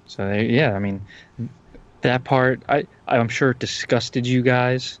 So I mean, that part I'm sure it disgusted you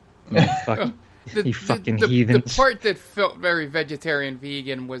guys. You fucking heathens. The part that felt very vegetarian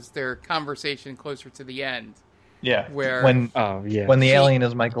vegan was their conversation closer to the end. Yeah. When the alien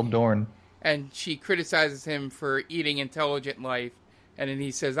is Michael Dorn. And she criticizes him for eating intelligent life, and then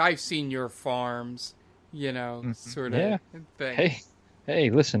he says, "I've seen your farms," sort of thing. Hey,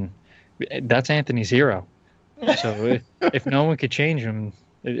 listen, that's Anthony's hero. So if no one could change him,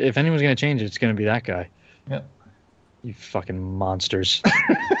 if anyone's going to change it, it's going to be that guy. Yeah. You fucking monsters.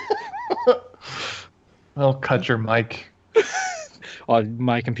 Well, cut your mic.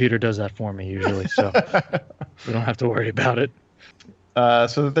 My computer does that for me usually, so we don't have to worry about it.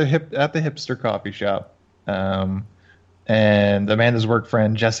 So they're at the hipster coffee shop, and Amanda's work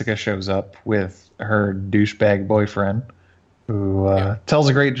friend Jessica shows up with her douchebag boyfriend, who tells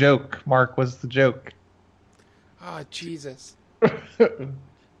a great joke. Mark, what's the joke? Oh, Jesus.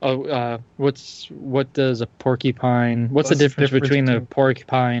 What does a porcupine? What's the difference between a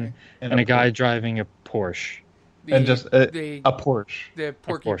porcupine and a guy driving a Porsche? A Porsche. The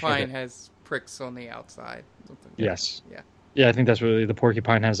porcupine has pricks on the outside. Yes. Yeah, I think that's what the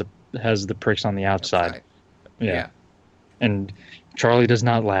porcupine has the pricks on the outside. Yeah. And Charlie does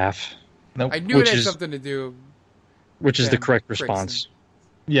not laugh. Nope. I knew it had something to do. Which is the correct response.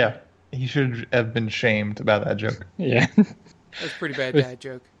 Yeah, he should have been shamed about that joke. Yeah. That's a pretty bad dad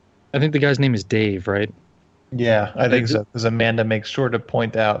joke. I think the guy's name is Dave, right? Yeah, I think so. Because Amanda makes sure to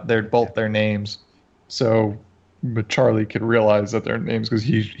point out both their names, but Charlie could realize that their names because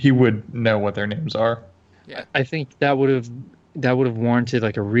he would know what their names are. Yeah, I think that would have warranted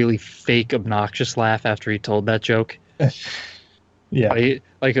like a really fake, obnoxious laugh after he told that joke. Yeah,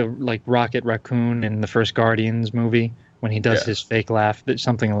 like Rocket Raccoon in the first Guardians movie when he does his fake laugh.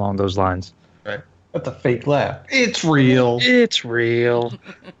 Something along those lines. Right. That's a fake laugh. It's real. It's real.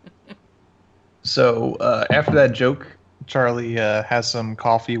 So after that joke, Charlie has some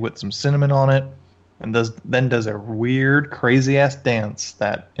coffee with some cinnamon on it, and does a weird, crazy ass dance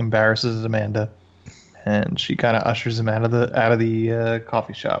that embarrasses Amanda, and she kind of ushers him out of the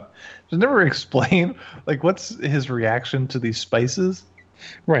coffee shop. Just never explain what's his reaction to these spices.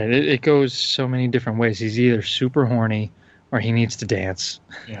 Right. It goes so many different ways. He's either super horny or he needs to dance.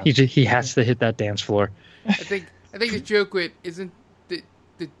 Yeah. He has to hit that dance floor. I think the joke the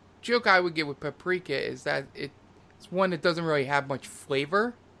joke I would get with paprika is that it's one that doesn't really have much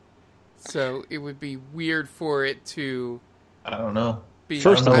flavor. So it would be weird for it to. I don't know.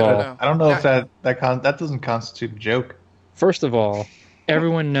 First of all, I don't know if that doesn't constitute a joke. First of all,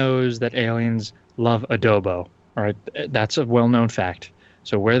 everyone knows that aliens love adobo. All right, that's a well-known fact.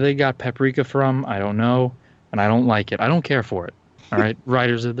 So where they got paprika from, I don't know, and I don't like it. I don't care for it. All right,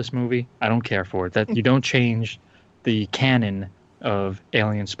 writers of this movie, I don't care for it. That you don't change the canon of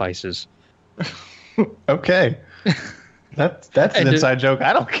alien spices. Okay. That's an inside joke.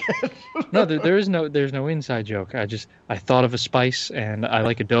 I don't care. No, there's no inside joke. I thought of a spice, and I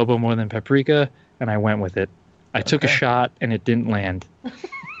like adobo more than paprika, and I went with it. I took a shot, and it didn't land.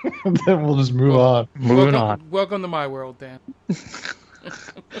 Then we'll just move on. Moving on. Welcome to my world, Dan.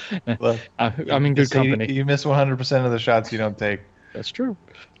 Well, I'm in good company. You miss 100% of the shots you don't take. That's true.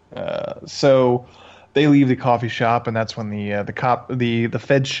 So they leave the coffee shop, and that's when the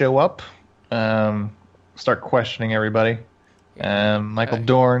feds show up. Start questioning everybody. Michael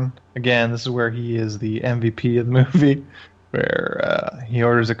Dorn, again, this is where he is the MVP of the movie, where he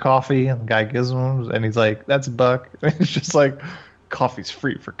orders a coffee and the guy gives him, and he's like, "That's a buck." And it's just like, "Coffee's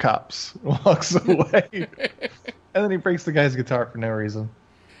free for cops." Walks away, and then he breaks the guy's guitar for no reason.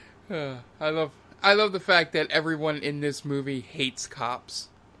 I love the fact that everyone in this movie hates cops,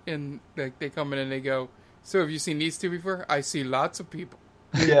 and they come in and they go, "So have you seen these two before?" "I see lots of people."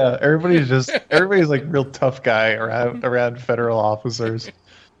 Yeah, everybody's like real tough guy around federal officers.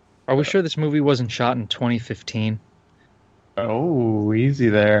 Are we sure this movie wasn't shot in 2015? Oh, easy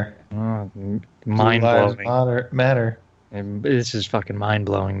there. Oh, mind blowing. Matter. This is fucking mind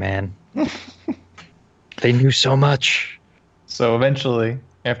blowing, man. They knew so much. So eventually,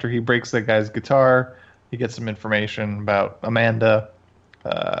 after he breaks that guy's guitar, he gets some information about Amanda.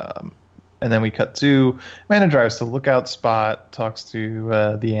 And then we cut to Amanda drives to the lookout spot, talks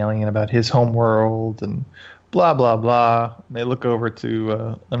to the alien about his home world, and blah, blah, blah. And they look over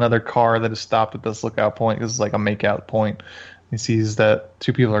to another car that is stopped at this lookout point. This is like a make-out point. He sees that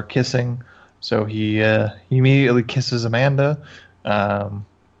two people are kissing, so he immediately kisses Amanda,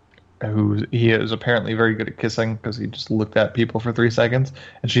 who he is apparently very good at kissing because he just looked at people for 3 seconds,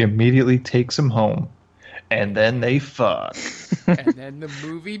 and she immediately takes him home. And then they fuck. And then the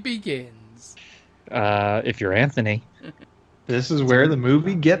movie begins. If you're Anthony. This is where the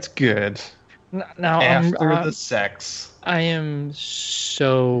movie gets good. Now, after the sex. I am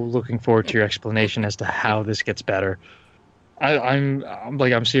so looking forward to your explanation as to how this gets better.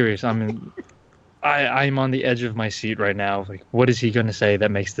 I'm serious. I'm on the edge of my seat right now. Like, what is he going to say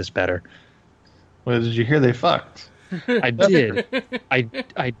that makes this better? Well, did you hear they fucked? I did.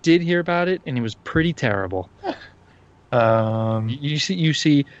 I did hear about it, and it was pretty terrible. You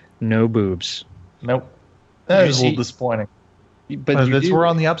see no boobs. Nope. That is a little disappointing. But we're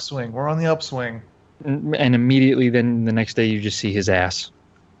on the upswing. We're on the upswing. And immediately, then the next day, you just see his ass.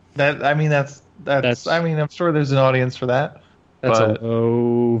 That's. I mean, I'm sure there's an audience for that. That's a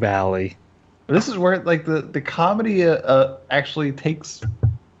low valley. This is where like the comedy actually takes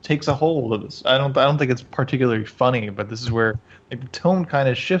a hold of this. I don't think it's particularly funny, but this is where like, the tone kind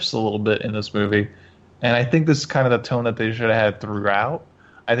of shifts a little bit in this movie, and I think this is kind of the tone that they should have had throughout.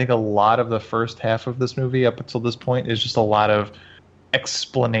 I think a lot of the first half of this movie up until this point is just a lot of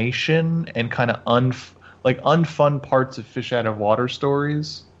explanation and kind of unfun parts of fish out of water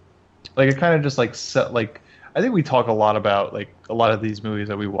stories. Like it kind of just like set like I think we talk a lot about like a lot of these movies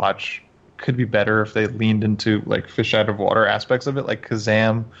that we watch could be better if they leaned into like fish out of water aspects of it, like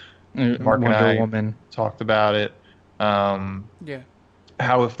Kazam. Mark and I talked about it. Yeah.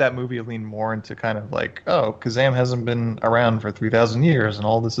 How if that movie leaned more into kind of like, oh, Kazam hasn't been around for 3,000 years and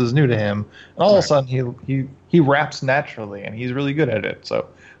all this is new to him, and all of a sudden he raps naturally and he's really good at it. So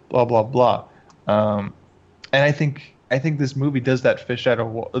blah blah blah. And I think this movie does that fish out of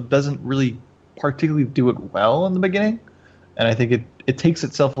water. It doesn't really particularly do it well in the beginning, and I think it takes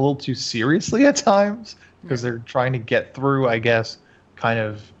itself a little too seriously at times because they're trying to get through, I guess, kind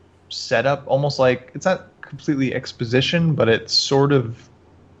of setup, almost like it's not completely exposition, but it sort of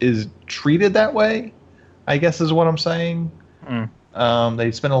is treated that way, I guess is what I'm saying.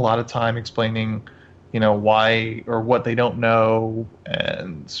 They spend a lot of time explaining, why or what they don't know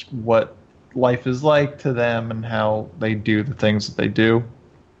and what life is like to them and how they do the things that they do.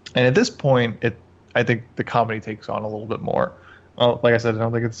 And at this point, I think the comedy takes on a little bit more. Like I said, I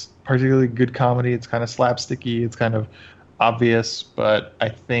don't think it's particularly good comedy. It's kind of slapsticky. It's kind of obvious. But I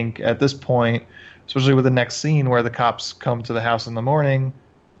think at this point, especially with the next scene where the cops come to the house in the morning,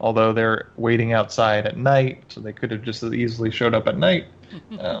 although they're waiting outside at night, so they could have just as easily showed up at night.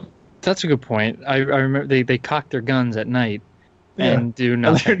 That's a good point. I remember they cocked their guns at night. and do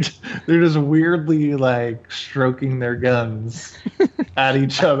nothing. They're just weirdly like stroking their guns at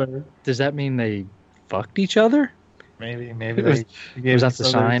each other. Does that mean they fucked each other? Maybe Was that the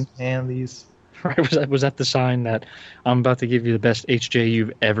sign? Handies. Right? Was that the sign that I'm about to give you the best HJ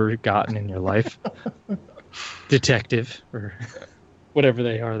you've ever gotten in your life? Detective or whatever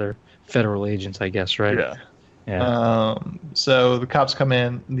they are. They're federal agents, I guess, right? Yeah. So the cops come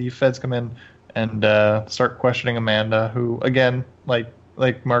in, the feds come in, and start questioning Amanda, who, again, like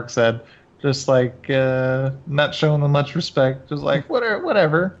Mark said, just like not showing them much respect, just like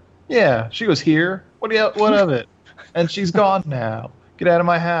whatever. Yeah, she was here. What of it? And she's gone now. Get out of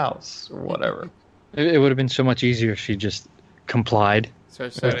my house or whatever. It would have been so much easier if she just complied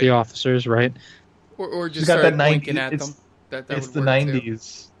with the officers, right? Or just started blinking at them. It's the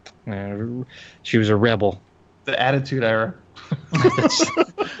 90s. She was a rebel. The Attitude Era.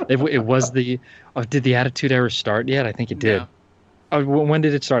 It was the... did the Attitude Era start yet? I think it did. No. When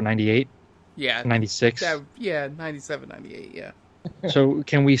did it start? 98? Yeah. 96? Yeah, 97, 98, yeah. So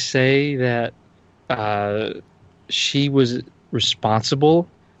can we say that she was responsible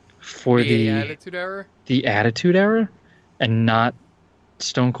for the Attitude Era? The Attitude Era? And not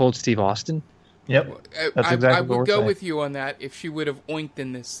Stone Cold Steve Austin? Yep. That's exactly I would go with you on that if she would have oinked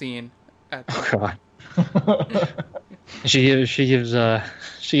in this scene. God. She gives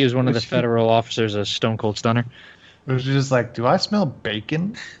one of the federal officers a Stone Cold Stunner. She's just like, do I smell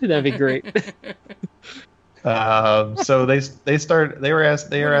bacon? That'd be great. So they were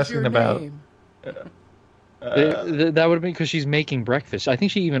asking about. That would have been because she's making breakfast. I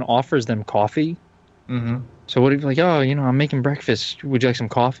think she even offers them coffee. Mm-hmm. So what if like, oh, I'm making breakfast. Would you like some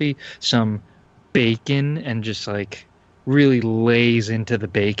coffee, some bacon, and just like really lays into the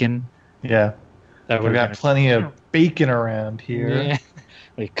bacon? Yeah, we got plenty of bacon around here. Yeah.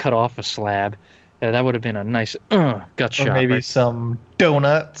 We cut off a slab. That would have been a nice gut shot. Or maybe some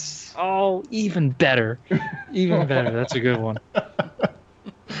donuts. Oh, even better. Even better. That's a good one.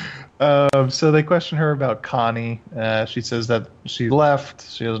 So they question her about Connie. She says that she left.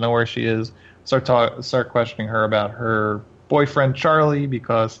 She doesn't know where she is. Start questioning her about her boyfriend, Charlie,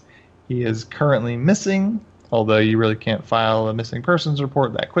 because he is currently missing, although you really can't file a missing persons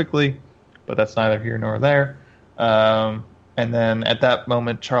report that quickly. But that's neither here nor there. And then at that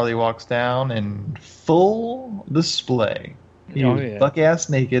moment, Charlie walks down in full display. He was buck-ass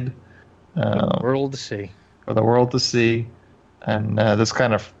naked. For the world to see. For the world to see. And this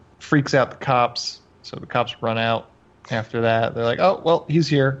kind of freaks out the cops. So the cops run out after that. They're like, oh, well, he's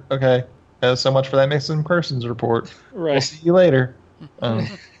here. Okay. So much for that missing persons report. Right. We'll see you later.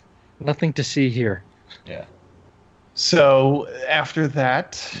 Nothing to see here. Yeah. So after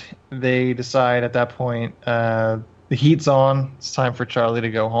that, they decide at that point, the heat's on. It's time for Charlie to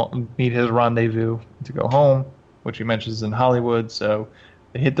go home, meet his rendezvous to go home, which he mentions in Hollywood. So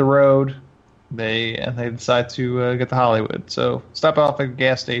they hit the road. They decide to get to Hollywood. So stop off at a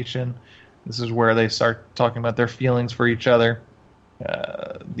gas station. This is where they start talking about their feelings for each other.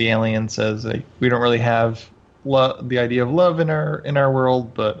 The alien says, we don't really have the idea of love in our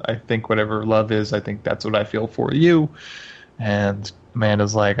world, but I think whatever love is, I think that's what I feel for you. And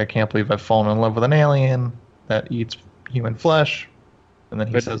Amanda's like, I can't believe I've fallen in love with an alien that eats human flesh. And then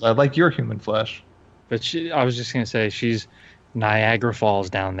he says, I like your human flesh. But I was just going to say, she's Niagara Falls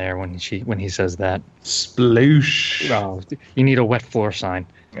down there when he says that. Sploosh. Oh, you need a wet floor sign.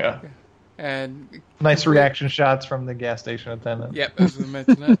 Yeah. And nice reaction shots from the gas station attendant. Yep, I was going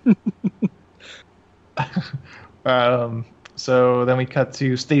to mention that. So then we cut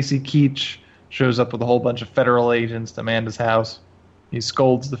to Stacy Keach shows up with a whole bunch of federal agents to Amanda's house. He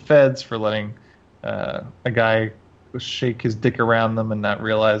scolds the feds for letting a guy shake his dick around them and not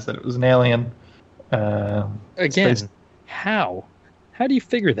realize that it was an alien. Again, how? How do you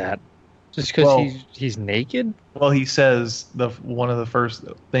figure that? Just because he's naked? Well, he says one of the first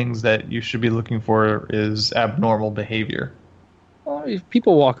things that you should be looking for is abnormal behavior. Well, if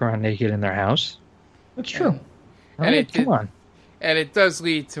people walk around naked in their house. That's true. Come on. And it does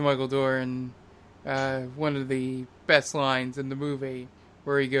lead to Michael Dorn, one of the best lines in the movie,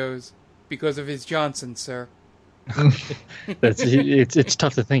 where he goes, "Because of his Johnson, sir." It's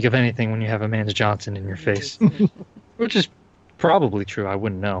tough to think of anything when you have a man's Johnson in your face, which is probably true. I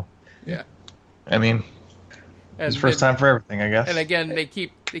wouldn't know. Yeah, I mean, it's first time for everything, I guess. And again, they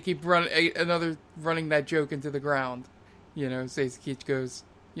keep running that joke into the ground. Stacey Keach goes,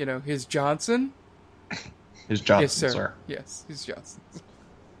 his Johnson. His Johnson, yes, sir. Yes, his Johnson.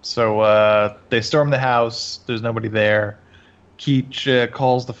 So they storm the house. There's nobody there. Keach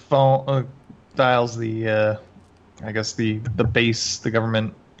calls the phone, dials the, I guess the base, the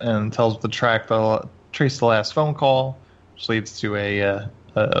government, and tells the trace the last phone call. which leads to a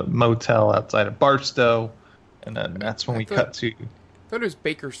motel outside of Barstow, and then that's when we cut to. I thought it was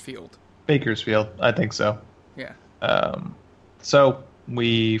Bakersfield. Bakersfield, I think so. Yeah. So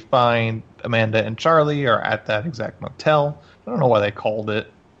we find Amanda and Charlie are at that exact motel. I don't know why they called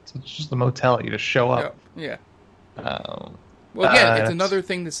it. It's just a motel. You just show up. Yeah. Well, again, it's another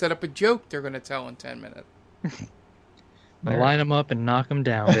thing to set up a joke they're going to tell in 10 minutes. Line them up and knock them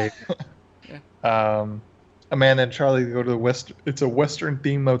down, baby. Amanda and Charlie go to the It's a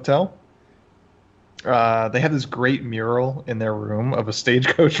Western-themed motel. They have this great mural in their room of a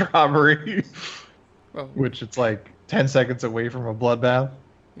stagecoach robbery, which it's like 10 seconds away from a bloodbath.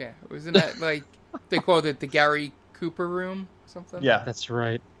 Yeah, wasn't that like they called it the Gary Cooper room? Something. Yeah, that's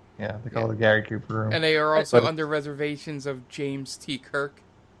right. Yeah, they call it the Gary Cooper room. And they are also under reservations of James T. Kirk.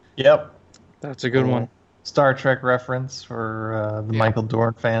 Yep, that's a good one. Star Trek reference for the Michael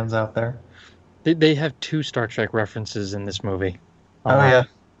Dorn fans out there. They have 2 Star Trek references in this movie. Oh yeah.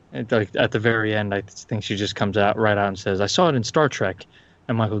 At the very end, I think she just comes out and says, "I saw it in Star Trek,"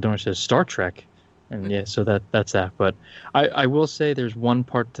 and Michael Dorn says, "Star Trek," and yeah, so that's that. But I will say there's one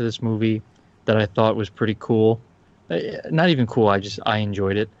part to this movie that I thought was pretty cool. Not even cool. I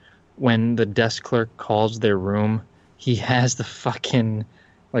enjoyed it. When the desk clerk calls their room, he has the fucking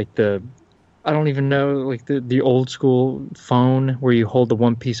I don't even know, like the old school phone where you hold the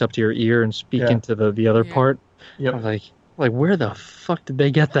one piece up to your ear and speak into the other part. Yep. I was like, where the fuck did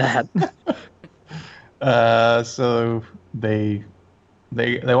they get that? So they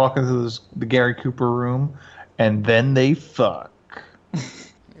walk into the Gary Cooper room, and then they fuck.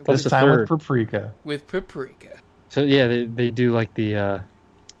 This time with Paprika. With Paprika. So yeah, they do like the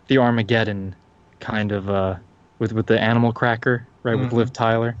Armageddon kind of with the animal cracker, right? With Liv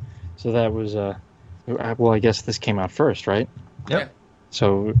Tyler. So that was well, I guess this came out first, right? Yep.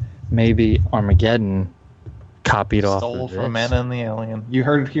 So maybe Armageddon copied off. Stole from Amanda and the Alien. You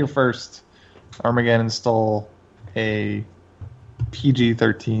heard it here first. Armageddon stole a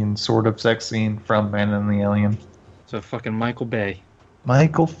PG-13 sort of sex scene from Amanda and the Alien. So fucking Michael Bay.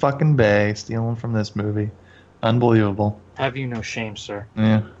 Michael fucking Bay stealing from this movie. Unbelievable. Have you no shame, sir?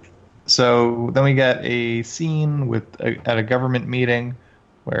 Yeah. So then we got a scene at a government meeting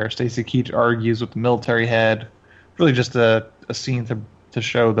where Stacy Keach argues with the military head. Really just a scene to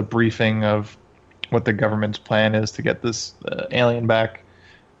show the briefing of what the government's plan is to get this alien back.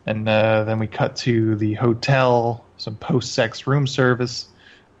 And then we cut to the hotel, some post-sex room service,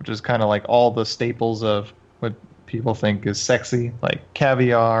 which is kind of like all the staples of what people think is sexy, like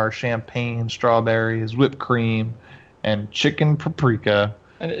caviar, champagne, strawberries, whipped cream, and chicken paprika.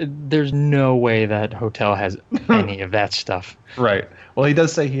 And there's no way that hotel has any of that stuff. Right. Well, he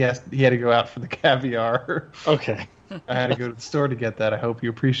does say he had to go out for the caviar. Okay. I had to go to the store to get that. I hope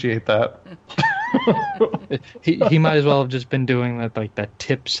you appreciate that. he might as well have just been doing that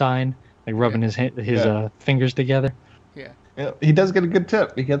tip sign, like rubbing his fingers together. Yeah. He does get a good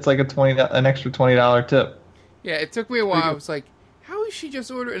tip. He gets like an extra $20 tip. Yeah, it took me a while. I was like, how is she just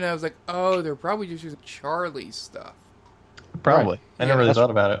ordering? And I was like, oh, they're probably just using Charlie's stuff. Probably. Right. I never really thought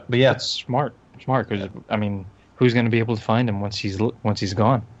about it. But yeah. That's smart. Because, I mean, who's going to be able to find him once he's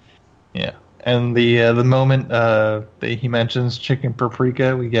gone? Yeah. And the moment that he mentions chicken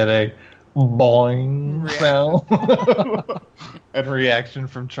paprika, we get a boing sound and reaction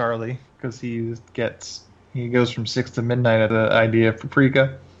from Charlie, because he goes from 6 to midnight at the idea of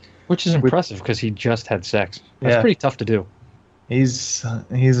paprika. Which is impressive, because he just had sex. That's pretty tough to do. He's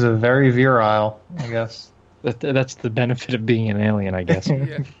a very virile, I guess. That's the benefit of being an alien, I guess.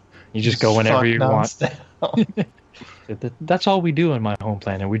 You just go whenever you want. That's all we do on my home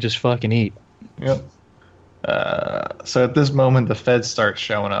planet. We just fucking eat. Yep. So at this moment, the feds start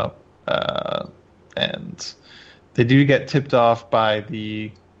showing up, and they do get tipped off by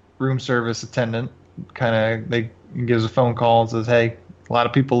the room service attendant. They gives a phone call and says, "Hey, a lot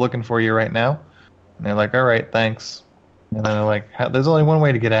of people looking for you right now." And they're like, "All right, thanks." And then they're like, "There's only one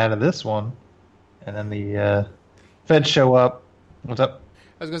way to get out of this one." And then the feds show up. What's up?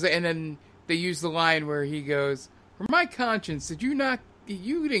 I was gonna say, and then they use the line where he goes, "For my conscience, you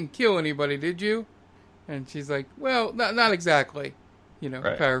didn't kill anybody, did you?" And she's like, "Well, not exactly,"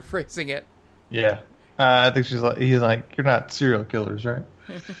 right. Paraphrasing it. Yeah, I think he's like, "You're not serial killers, right?"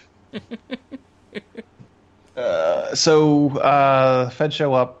 So feds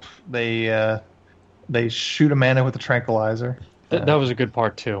show up. They shoot Amanda with a tranquilizer. That was a good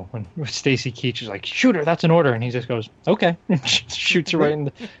part too. When Stacy Keach is like, "Shoot her, that's an order," and he just goes, "Okay," shoots her right in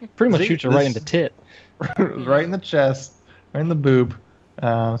the tit, right in the chest, right in the boob.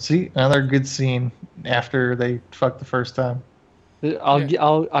 See, another good scene after they fucked the first time.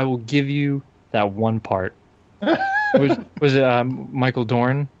 I will give you that one part. Was it Michael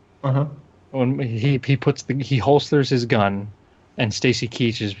Dorn? Uh-huh. When he holsters his gun, and Stacy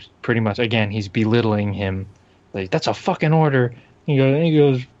Keach is pretty much, again, he's belittling him. Like, that's a fucking order. He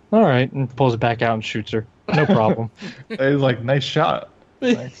goes, all right, and pulls it back out and shoots her. No problem. It was like, nice shot.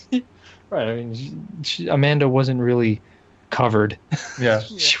 Nice. Right. I mean, Amanda wasn't really covered. Yeah.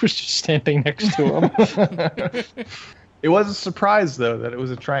 She was just standing next to him. It was a surprise, though, that it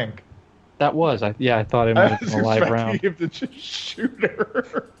was a trank. That was. I thought it might have been a live round. Him to just shoot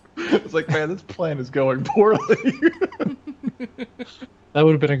her. It's like, man, this plan is going poorly. That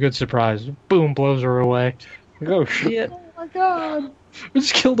would have been a good surprise. Boom, blows her away. Oh shit! Oh my god! We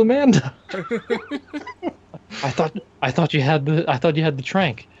just killed Amanda. I thought you had the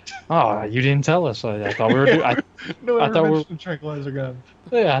trank. Oh, you didn't tell us. I thought we were. I thought we were tranquilizer gun.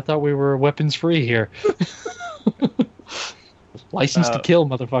 Yeah, I thought we were weapons free here. License to kill,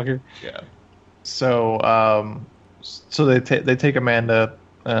 motherfucker. Yeah. So, they take Amanda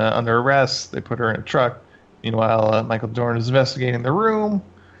under arrest. They put her in a truck. Meanwhile, Michael Dorn is investigating the room.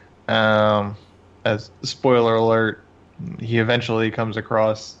 As spoiler alert, he eventually comes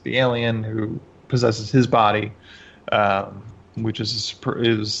across the alien who possesses his body, which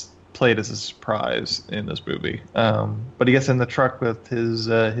is played as a surprise in this movie. But he gets in the truck with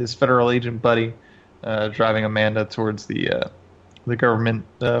his federal agent buddy, driving Amanda towards the government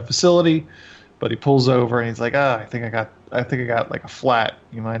facility. But he pulls over and he's like, I think I got like a flat.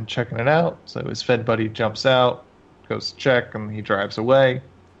 You mind checking it out? So his Fed buddy jumps out, goes to check, and he drives away.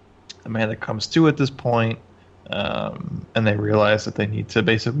 Amanda comes to at this point, and they realize that they need to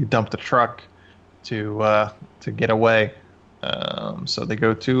basically dump the truck to get away. So they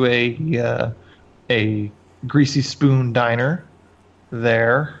go to a Greasy Spoon diner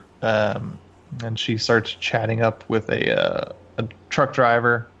there, and she starts chatting up with a truck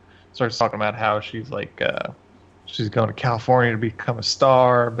driver. Starts talking about how she's like she's going to California to become a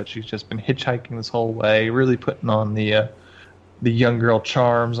star, but she's just been hitchhiking this whole way, really putting on the young girl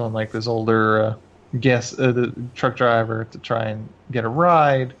charms on like this older the truck driver to try and get a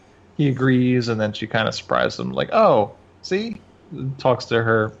ride. He agrees, and then she kind of surprises him, like, "Oh, see," talks to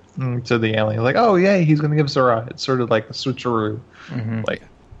her to the alien, like, "Oh yeah, he's going to give us a ride." It's sort of like a switcheroo, like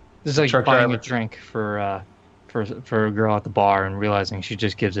this is like buying driver. A drink for a girl at the bar and realizing she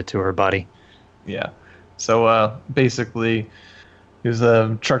just gives it to her buddy. Yeah. So basically,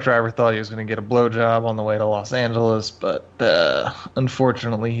 the truck driver thought he was going to get a blowjob on the way to Los Angeles, but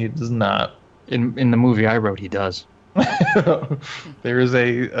unfortunately, he does not. In the movie I wrote, he does. There is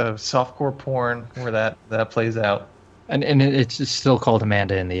a softcore porn where that plays out, and it's still called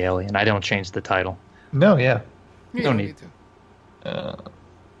Amanda and the Alien. I don't change the title. No, yeah, you don't need to.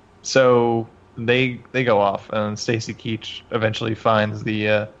 So they go off, and Stacy Keach eventually finds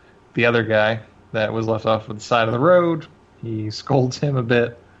the other guy that was left off at the side of the road. He scolds him a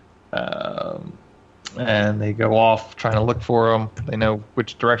bit, and they go off trying to look for him. They know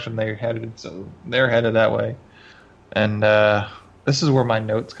which direction they're headed, so they're headed that way. And this is where my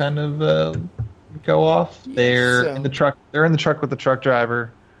notes kind of go off. They're in the truck. They're in the truck with the truck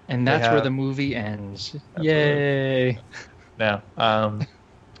driver, and that's where the movie ends. Yay! Now,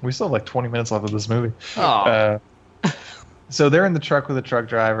 we still have like 20 minutes left of this movie. Oh. So they're in the truck with the truck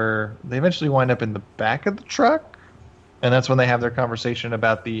driver. They eventually wind up in the back of the truck, and that's when they have their conversation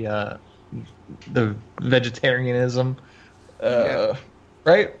about the vegetarianism,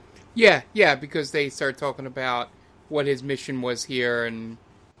 right? Yeah, because they start talking about what his mission was here, and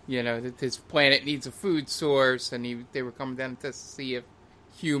that this planet needs a food source, and they were coming down to see if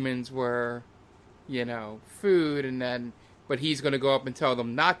humans were, food, and then but he's going to go up and tell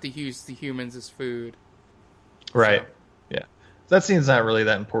them not to use the humans as food. Right. So. Yeah. That scene's not really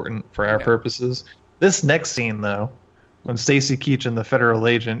that important for our purposes. This next scene, though, when Stacy Keach and the federal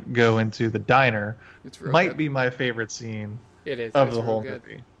agent go into the diner, might be my favorite scene of the whole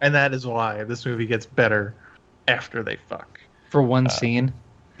movie. And that is why this movie gets better after they fuck. For one scene?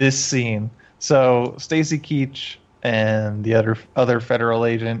 This scene. So Stacy Keach and the other federal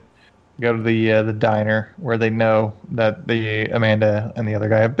agent go to the diner where they know that the Amanda and the other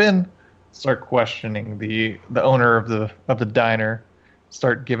guy have been. Start questioning the owner of the diner.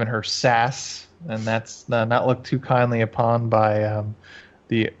 Start giving her sass, and that's not looked too kindly upon by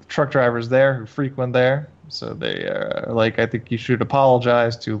the truck drivers there who frequent there. So they are like, I think you should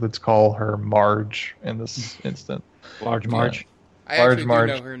apologize to, let's call her Marge in this instant. Large Marge. I actually do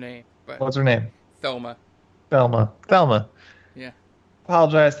know her name. But what's her name? Thelma. Yeah.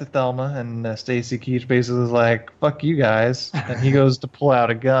 Apologize to Thelma, and Stacy Keach basically is like, fuck you guys. And he goes to pull out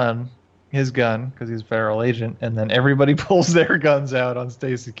his gun, because he's a federal agent, and then everybody pulls their guns out on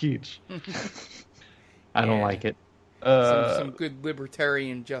Stacy Keach. I don't like it. Some good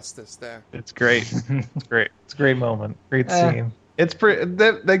libertarian justice there. It's great. It's great. It's a great moment. Great scene. It's pretty.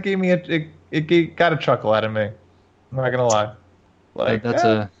 That gave me got a chuckle out of me. I'm not gonna lie. Like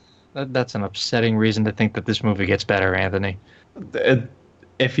that's an upsetting reason to think that this movie gets better, Anthony.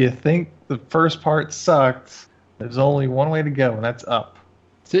 If you think the first part sucked, there's only one way to go, and that's up.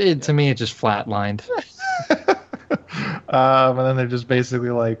 To me, it just flatlined. And then they're just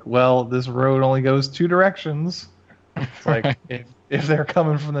basically like, well, this road only goes two directions. It's like, if they're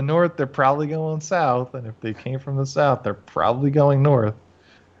coming from the north, they're probably going south. And if they came from the south, they're probably going north.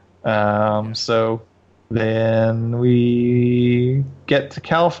 So then we get to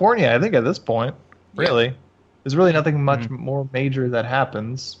California, I think, at this point. Really. There's really nothing much more major that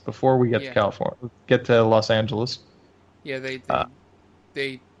happens before we get to California. Get to Los Angeles. Yeah,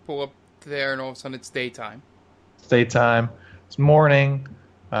 they pull up there, and all of a sudden it's daytime. It's daytime. It's morning.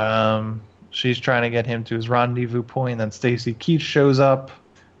 She's trying to get him to his rendezvous point. Then Stacy Keach shows up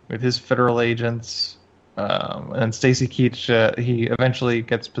with his federal agents. And Stacy Keach, he eventually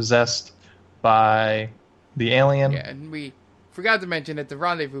gets possessed by the alien. Yeah, and we forgot to mention that the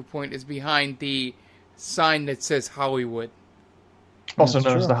rendezvous point is behind the sign that says Hollywood. Also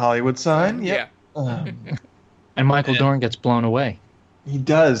known as the Hollywood sign. Yeah. And Michael Dorn gets blown away. He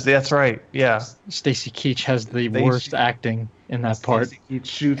does. That's right. Yeah. Stacy Keach has the worst acting in that part. Stacy Keach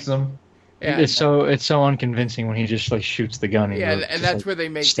shoots him. Yeah. It's so unconvincing when he just like shoots the gun. And that's where they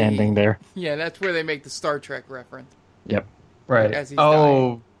make standing there. Yeah, that's where they make the Star Trek reference. Yep. Right. As he's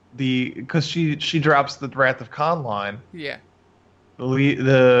dying. Because she drops the Wrath of Khan line. Yeah.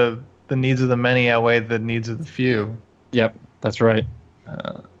 The needs of the many outweigh the needs of the few. Yep, that's right.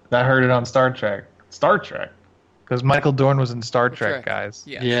 I heard it on Star Trek. Because Michael Dorn was in Star Trek, guys.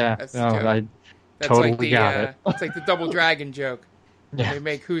 Yeah. That's I totally got it. It's like the Double Dragon joke. Yeah. They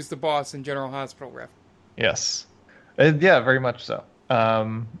make Who's the Boss in General Hospital ref. Yes. Yeah, very much so.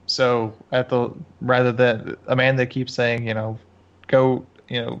 So rather than Amanda keeps saying, go,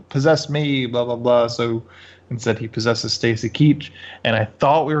 possess me, blah blah blah. So instead, he possesses Stacy Keach, and I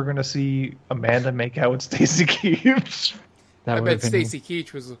thought we were going to see Amanda make out with Stacy Keach. I bet Stacy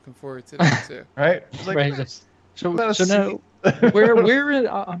Keach was looking forward to that too. Right? Right. So now, where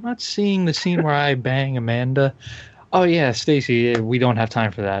I'm not seeing the scene where I bang Amanda. Oh yeah, Stacy, we don't have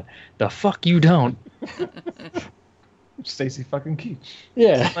time for that. The fuck you don't. Stacy fucking Keach.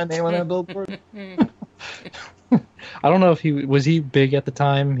 Yeah. That's my name on that billboard. I don't know if he was big at the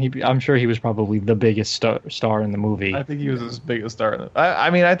time. I'm sure he was probably the biggest star in the movie. I think he was his biggest star.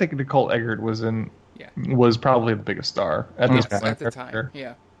 I think Nicole Eggert was probably the biggest star at this point. At the time.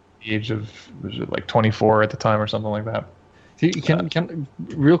 Yeah. The age of, was it like 24 at the time or something like that? Can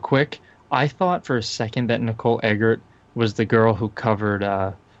real quick, I thought for a second that Nicole Eggert was the girl who covered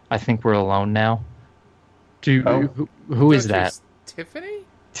I Think We're Alone Now. Who is that? Tiffany?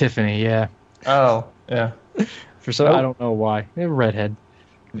 Tiffany, yeah. Oh, yeah. For some, I don't know why. They're redhead.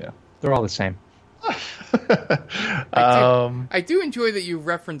 Yeah. They're all the same. I do enjoy that you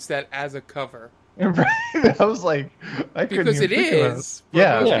referenced that as a cover. Right? I was like, because it is.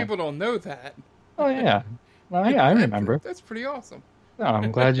 But most people don't know that. Oh, yeah. Well, yeah, I remember. That's pretty awesome. Oh,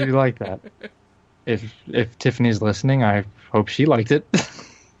 I'm glad you like that. If Tiffany's listening, I hope she liked it.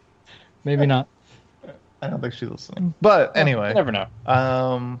 Maybe not. I don't think she's listening. But anyway. You never know.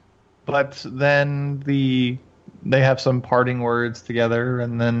 But then they have some parting words together,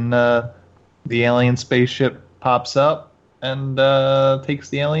 and then the alien spaceship pops up and takes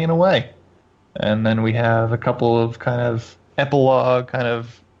the alien away. And then we have a couple of kind of epilogue, kind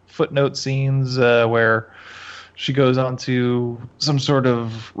of footnote scenes where she goes on to some sort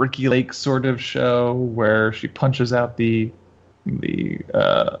of Ricky Lake sort of show where she punches out the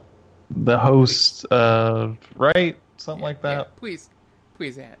host, right? Something like that. Yeah, please,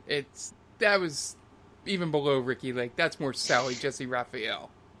 Aunt. That was even below Ricky Lake. That's more Sally Jesse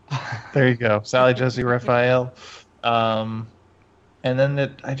Raphael. There you go, Sally Jesse Raphael. And then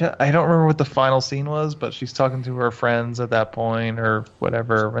I don't remember what the final scene was, but she's talking to her friends at that point or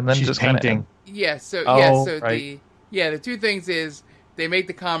whatever, and then she's just painting. Right. The two things is they make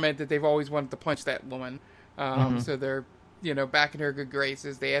the comment that they've always wanted to punch that woman. So they're back in her good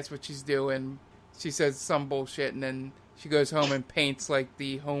graces. They ask what she's doing. She says some bullshit, and then she goes home and paints like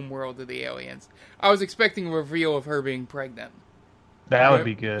the home world of the aliens. I was expecting a reveal of her being pregnant. That would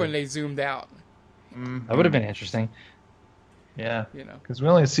be good when they zoomed out. Mm-hmm. That would have been interesting. Yeah, because we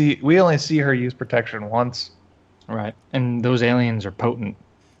only see her use protection once, right? And those aliens are potent.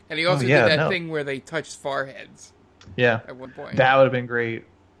 And he also did that thing where they touched foreheads. Yeah, at one point that would have been great.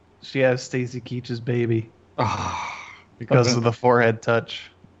 She has Stacy Keach's baby because of the forehead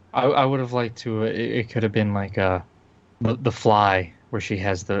touch. I would have liked to. It could have been like the Fly, where she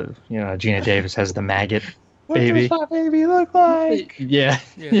has the Gina Davis has the maggot What baby. does my baby look like? Yeah.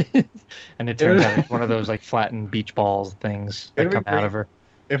 Yeah. And it turns out it's one of those like flattened beach balls things that It'd be come out of her.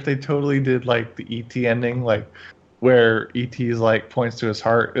 If they totally did like the ET ending, like where ET's like points to his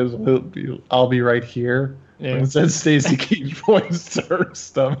heart, I'll be right here. Yeah. And instead Stacy Keach points to her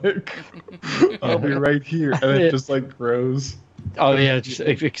stomach. I'll be right here, and it just like grows. Oh yeah,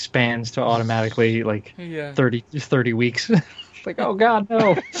 it expands to automatically like Yeah. 30 weeks. It's like, oh god,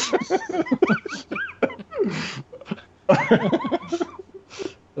 no.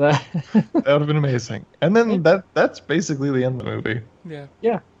 That would have been amazing. And then that's basically the end of the movie. Yeah.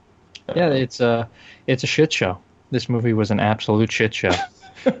 Yeah, it's a shit show. This movie was an absolute shit show.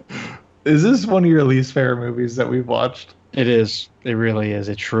 Is this one of your least favorite movies that we've watched? It is. It really is.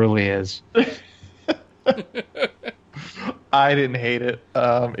 It truly is. I didn't hate it.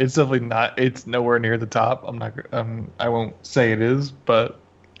 It's definitely not. It's nowhere near the top. I'm not. I won't say it is, but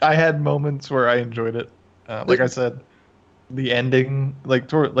I had moments where I enjoyed it. Like I said, the ending, like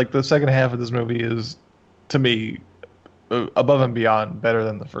the second half of this movie, is to me above and beyond better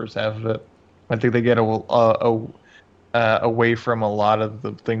than the first half of it. I think they get away from a lot of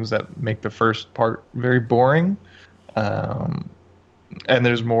the things that make the first part very boring. And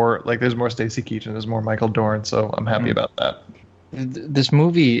there's more Stacy Keach and there's more Michael Dorn, so I'm happy about that. This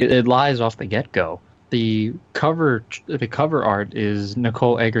movie, it lies off the get-go. The cover art is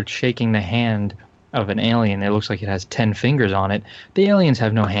Nicole Eggert shaking the hand of an alien. It looks like it has 10 fingers on it. The aliens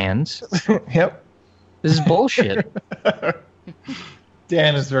have no hands. Yep. This is bullshit.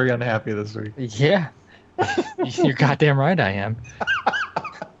 Dan is very unhappy this week. Yeah. You're goddamn right I am.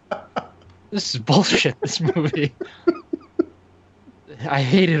 This is bullshit, this movie. I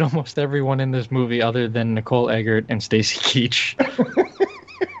hated almost everyone in this movie other than Nicole Eggert and Stacy Keach.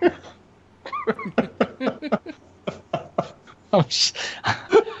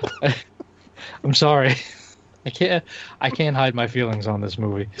 I'm sorry. I can't hide my feelings on this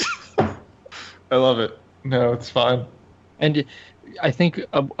movie. I love it. No, it's fine. And I think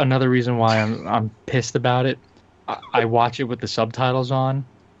another reason why I'm pissed about it, I watch it with the subtitles on,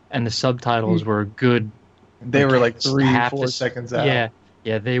 and the subtitles were good. They were like 3-4 to, seconds out.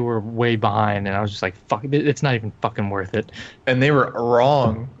 Yeah, they were way behind, and I was just like, fuck, it's not even fucking worth it. And they were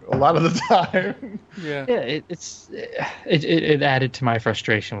wrong a lot of the time. Yeah. Yeah, it added to my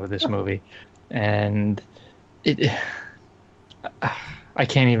frustration with this movie, and I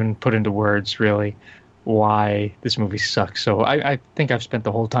can't even put into words really why this movie sucks. So I think I've spent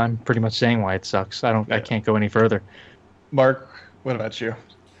the whole time pretty much saying why it sucks. I can't go any further. Mark, what about you?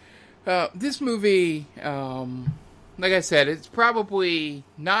 This movie, like I said, it's probably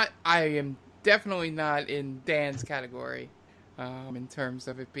not. I am definitely not in Dan's category in terms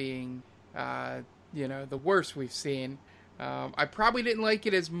of it being, the worst we've seen. I probably didn't like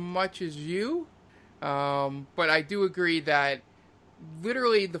it as much as you, but I do agree that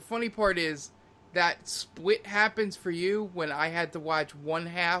literally the funny part is that split happens for you when I had to watch one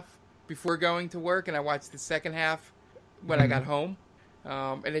half before going to work, and I watched the second half when I got home.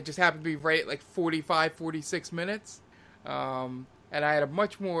 And it just happened to be right at like 45, 46 minutes. And I had a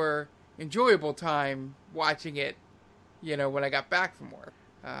much more enjoyable time watching it, when I got back from work.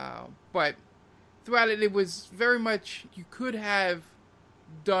 But throughout it, it was very much, you could have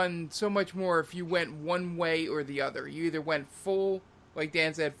done so much more if you went one way or the other. You either went full, like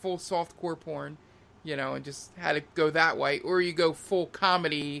Dan said, full softcore porn, and just had to go that way, or you go full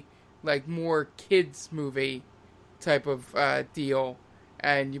comedy, like more kids movie type of deal,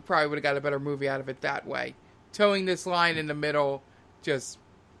 and you probably would have got a better movie out of it that way. Towing this line in the middle just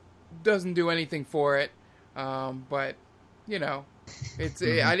doesn't do anything for it, but it's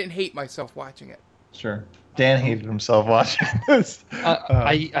I didn't hate myself watching it. Sure. Dan hated himself watching this.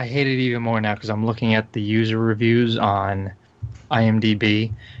 I hate it even more now because I'm looking at the user reviews on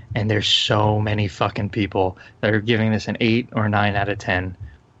IMDb, and there's so many fucking people that are giving this an 8 or 9 out of 10.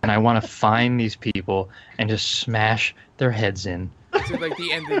 And I want to find these people and just smash their heads in. It's like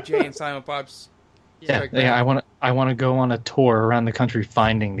the end of Jay and Silent Bob's. Yeah, I want to go on a tour around the country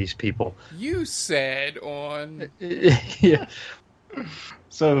finding these people. You said on. Yeah.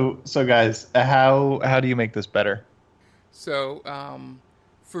 So guys, how do you make this better? So,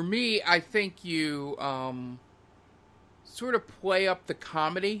 for me, I think you sort of play up the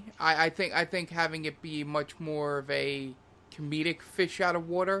comedy. I think having it be much more of a comedic fish out of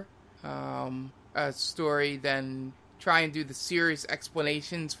water story than try and do the serious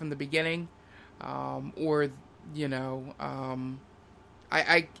explanations from the beginning,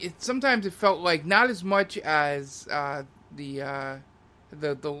 sometimes it felt like not as much as the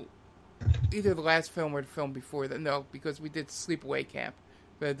either the last film or the film before that. No, because we did Sleepaway Camp.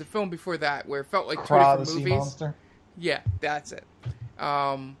 But the film before that, where it felt like two Craw the different Sea movies. Monster? Yeah, that's it.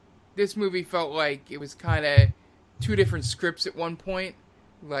 This movie felt like it was kind of two different scripts at one point.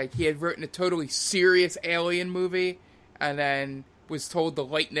 Like, he had written a totally serious alien movie and then was told to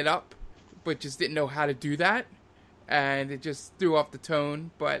lighten it up, but just didn't know how to do that. And it just threw off the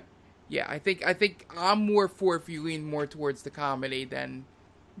tone. But, yeah, I think I'm more for if you lean more towards the comedy than,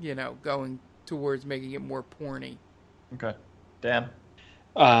 going towards making it more porny. Okay. Dan?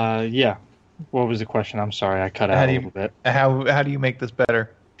 Yeah. What was the question? I'm sorry, I cut out a little bit. How do you make this better?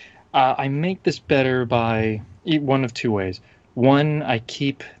 I make this better by one of two ways. One, I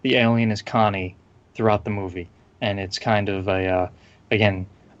keep the alien as Connie throughout the movie, and it's kind of again,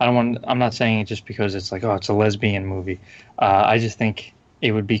 I'm not saying it just because it's like, oh, it's a lesbian movie. I just think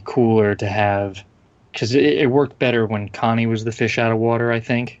it would be cooler to have, because it worked better when Connie was the fish out of water. I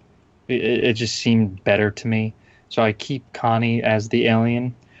think it just seemed better to me, so I keep Connie as the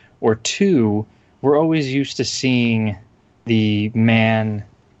alien. Or two, we're always used to seeing the man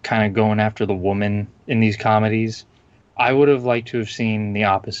kind of going after the woman in these comedies. I would have liked to have seen the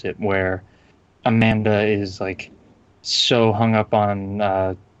opposite, where Amanda is like so hung up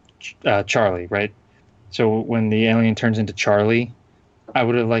on Charlie, right? So when the alien turns into Charlie, I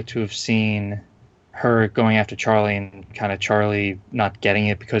would have liked to have seen her going after Charlie and kind of Charlie not getting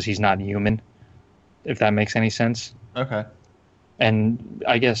it because he's not human, if that makes any sense. Okay. And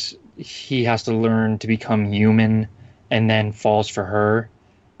I guess he has to learn to become human and then falls for her.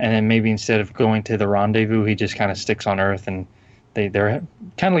 And then maybe instead of going to the rendezvous, he just kind of sticks on Earth, and they're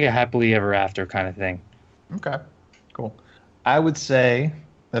kind of like a happily ever after kind of thing. Okay, cool. I would say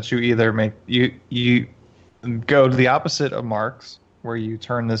that you either make you go to the opposite of Mark's, where you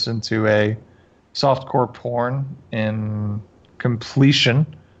turn this into a softcore porn in completion,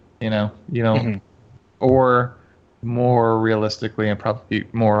 or more realistically and probably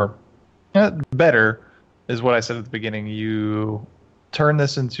more better is what I said at the beginning. You turn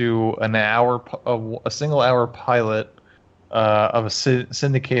this into a single hour pilot of a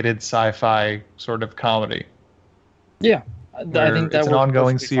syndicated sci-fi sort of comedy. Yeah, I think it's an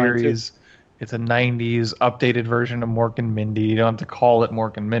ongoing series. It's a 90s updated version of Mork and Mindy. You don't have to call it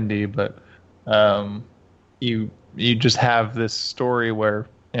Mork and Mindy, but you just have this story where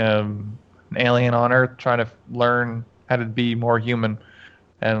an alien on Earth trying to learn how to be more human.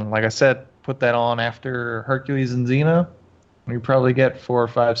 And like I said, put that on after Hercules and Xena, you probably get 4 or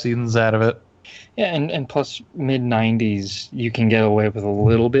 5 seasons out of it. Yeah, and plus mid-90s, you can get away with a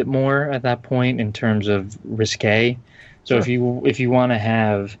little bit more at that point in terms of risque. So Sure. if you want to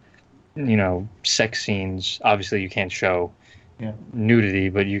have, sex scenes, obviously you can't show nudity,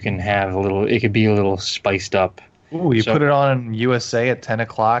 but you can have it could be a little spiced up. Ooh, you put it on USA at 10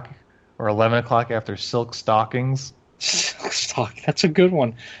 o'clock or 11 o'clock after Silk Stockings. Silk Stock, that's a good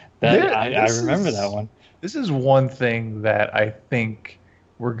one. I remember that one. This is one thing that I think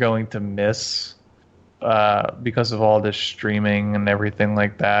we're going to miss because of all this streaming and everything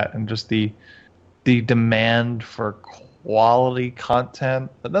like that, and just the demand for quality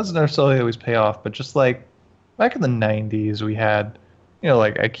content that doesn't necessarily always pay off. But just like back in the 90s, we had,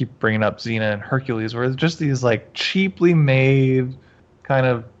 like I keep bringing up Xena and Hercules, where it's just these like cheaply made kind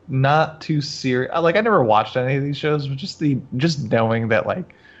of not too serious. Like I never watched any of these shows, but just knowing that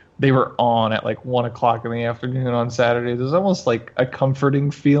like they were on at like 1 o'clock in the afternoon on Saturdays. There's almost like a comforting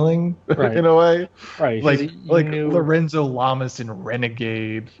feeling in a way. Right. Like Lorenzo Lamas in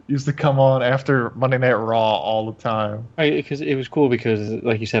Renegade used to come on after Monday Night Raw all the time. Right, because it was cool because,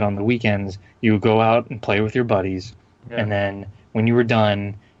 like you said, on the weekends, you would go out and play with your buddies. Yeah. And then when you were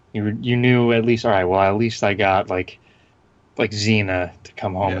done, you knew at least, all right, well, at least I got like Xena to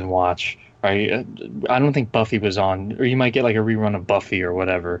come home and watch. Right, I don't think Buffy was on, or you might get like a rerun of Buffy or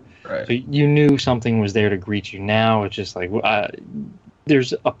whatever. Right. So you knew something was there to greet you. Now it's just like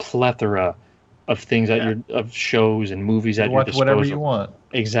there's a plethora of things of shows and movies at your disposal. Whatever you want.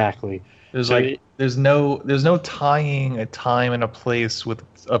 Exactly. There's no tying a time and a place with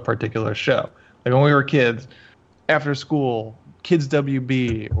a particular show. Like when we were kids, after school, Kids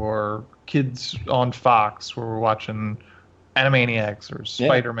WB or Kids on Fox, where we're watching Animaniacs or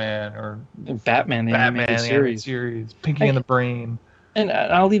Spider-Man or Batman, the animated series, Pinky and the Brain. And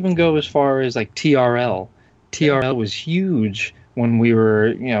I'll even go as far as like TRL. TRL was huge when we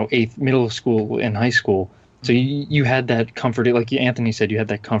were, middle school and high school. So you had that comforting, like Anthony said, you had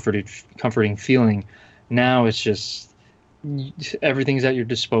that comforting feeling. Now it's just everything's at your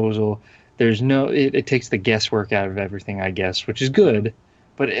disposal. There's it takes the guesswork out of everything, I guess, which is good.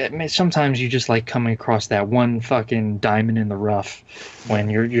 But sometimes you just like coming across that one fucking diamond in the rough when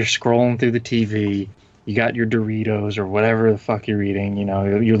you're scrolling through the TV. You got your Doritos or whatever the fuck you're eating, you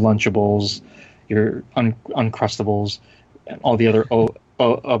know, your Lunchables, your Uncrustables, and all the other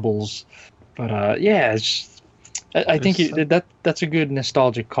ubbles. But yeah, I think that's a good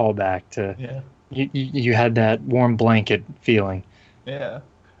nostalgic callback to you had that warm blanket feeling. Yeah.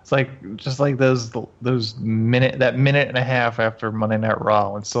 It's like just like those minute and a half after Monday Night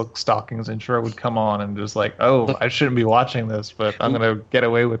Raw when Silk Stockings intro would come on and just like, oh, I shouldn't be watching this, but I'm gonna get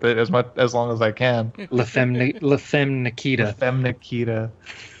away with it as long as I can. La Femme Nikita. La Femme Nikita.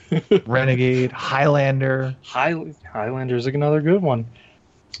 Renegade, Highlander. Highlander is another good one.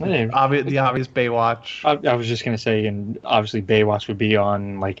 The obvious Baywatch. I was just gonna say, and obviously Baywatch would be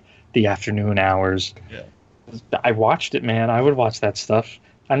on like the afternoon hours. Yeah. I watched it, man. I would watch that stuff.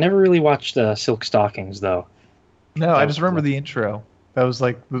 I never really watched Silk Stockings though. No, I just remember the intro. That was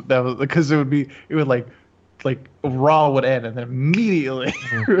because it would like Raw would end and then immediately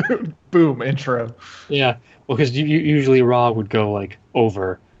boom, intro. Yeah, well, because usually Raw would go like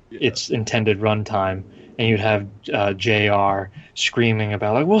over its intended runtime, and you'd have JR screaming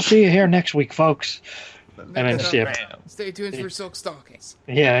about like, "We'll see you here next week, folks," and then stay tuned for Silk Stockings.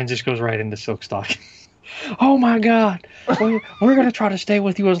 Yeah, and just goes right into Silk Stockings. Oh my God, we're gonna try to stay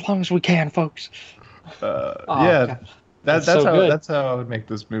with you as long as we can, folks. Yeah, that's how I would make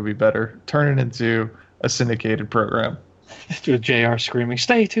this movie better. Turn it into a syndicated program. With JR screaming,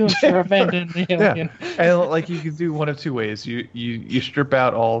 "Stay tuned for Amanda and the Alien." Yeah. And like you could do one of two ways. You strip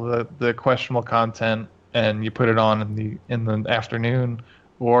out all the questionable content and you put it on in the afternoon,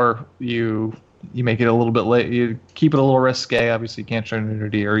 or you make it a little bit late. You keep it a little risque. Obviously, you can't show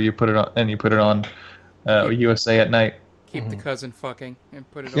nudity, or you put it on USA at night. Keep the cousin fucking and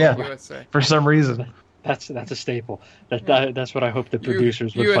put it on USA. For some reason. That's a staple. That's what I hope the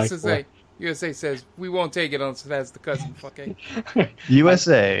producers would fight for. USA says we won't take it unless it has the cousin fucking.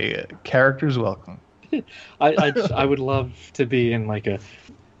 USA characters welcome. I would love to be in like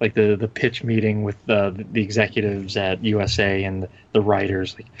the pitch meeting with the executives at USA and the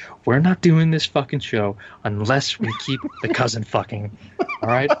writers. Like, we're not doing this fucking show unless we keep the cousin fucking. All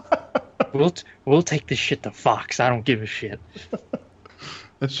right, we'll take this shit to Fox. I don't give a shit.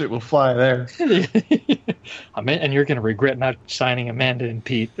 That shit will fly there. And you're gonna regret not signing Amanda and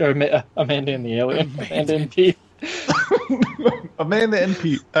Pete, or Amanda and the Alien. Amanda and Pete. Amanda and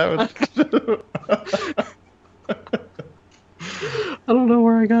Pete. I don't know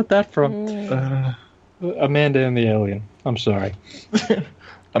where I got that from. Amanda and the Alien. I'm sorry.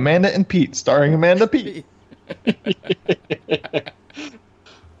 Amanda and Pete, starring Amanda Pete.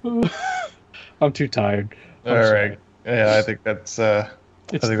 I'm too tired. All right. Yeah, I think that's what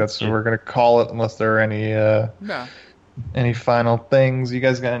we're gonna call it, unless there are any final things. You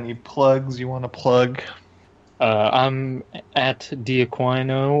guys got any plugs you want to plug? I'm at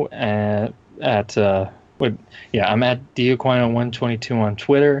Diaquino I'm at Diaquino122 on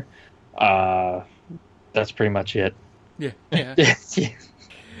Twitter. That's pretty much it. Yeah.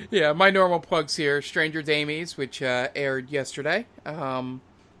 Yeah, my normal plugs here: Stranger Damies, which aired yesterday.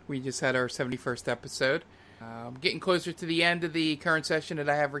 We just had our 71st episode. Getting closer to the end of the current session that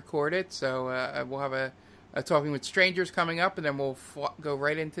I have recorded, so we'll have a Talking with Strangers coming up, and then we'll go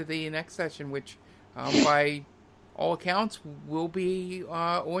right into the next session, which by all accounts will be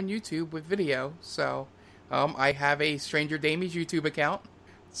on YouTube with video. So I have a Stranger Damies YouTube account,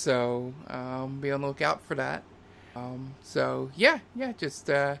 so be on the lookout for that. Just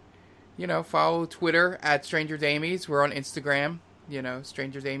follow Twitter at Stranger Damies. We're on Instagram,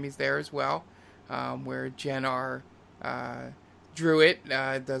 Stranger Damies there as well. Where Jen R. drew it,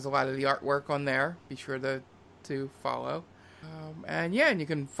 does a lot of the artwork on there. Be sure to follow. And you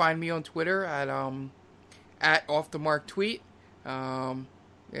can find me on Twitter at Off the Mark Tweet.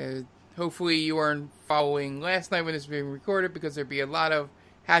 Hopefully you weren't following last night when this was being recorded, because there'd be a lot of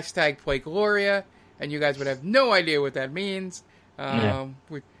hashtag Play Gloria, and you guys would have no idea what that means.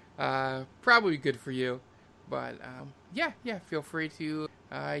 Probably good for you. But, feel free to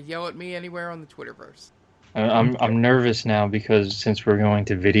yell at me anywhere on the Twitterverse. I'm nervous now because since we're going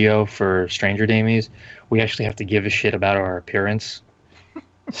to video for Stranger Damies, we actually have to give a shit about our appearance.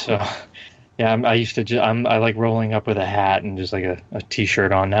 So, I like rolling up with a hat and just like a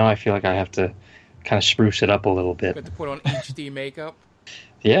t-shirt on. Now I feel like I have to kind of spruce it up a little bit. You have to put on HD makeup.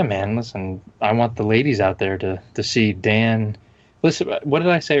 Yeah, man. Listen, I want the ladies out there to see Dan. Listen, what did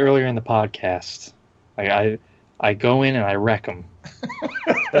I say earlier in the podcast? I go in and I wreck them.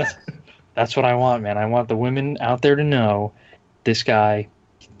 That's what I want, man. I want the women out there to know this guy.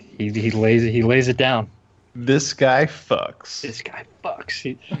 He lays it down. This guy fucks. This guy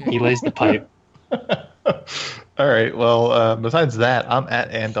fucks. He lays the pipe. All right. Well, besides that, I'm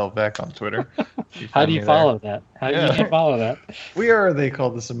at Andelbeck on Twitter. How do you follow that? How do you follow that? We are They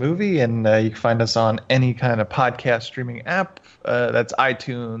Call This a Movie, and you can find us on any kind of podcast streaming app. That's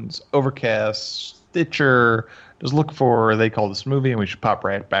iTunes, Overcast, Stitcher. Just look for They Call This a Movie, and we should pop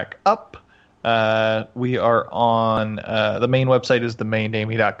right back up. We are on the main website is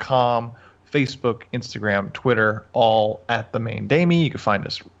themaindamey.com. Facebook, Instagram, Twitter, all at The Main Damey. You can find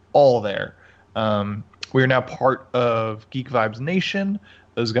us all there. We are now part of Geek Vibes Nation.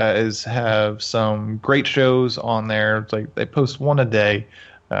 Those guys have some great shows on there. It's like they post one a day.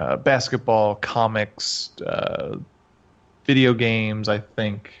 Basketball, comics, video games, I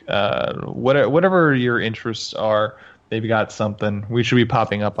think. Whatever your interests are, they've got something. We should be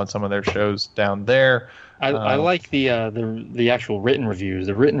popping up on some of their shows down there. I like the actual written reviews.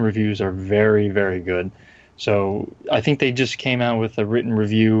 The written reviews are very, very good. So I think they just came out with a written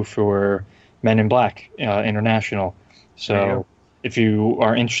review for Men in Black International. So if you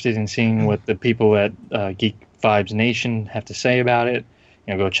are interested in seeing what the people at Geek Vibes Nation have to say about it,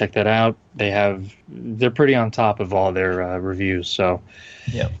 go check that out. They're pretty on top of all their reviews. So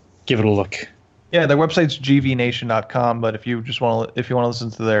give it a look. Yeah, their website's gvnation.com, but if you want to listen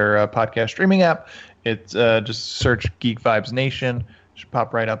to their podcast streaming app, it's just search Geek Vibes Nation. It should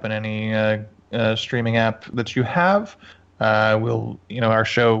pop right up in any streaming app that you have. Our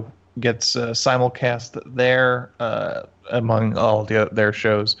show gets simulcast there among all their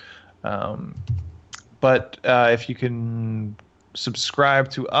shows. But if you can subscribe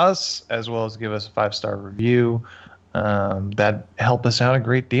to us as well as give us a 5-star review, that'd help us out a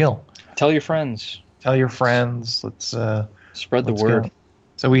great deal. Tell your friends. Let's spread the word. Go.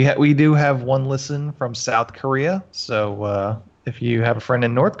 So we do have one listen from South Korea. So if you have a friend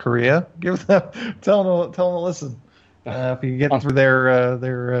in North Korea, tell them to listen. If you get through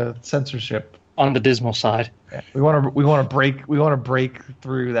their censorship on the dismal side, we want to break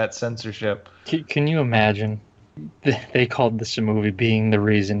through that censorship. Can you imagine? They called this a movie being the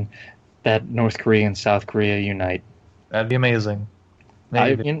reason that North Korea and South Korea unite. That'd be amazing.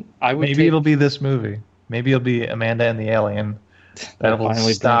 Maybe it'll be this movie. Maybe it'll be Amanda and the Alien. That will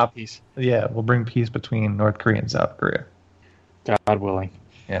finally stop. Peace. Yeah, we'll bring peace between North Korea and South Korea. God willing.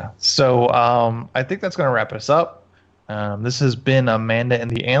 Yeah. So I think that's going to wrap us up. This has been Amanda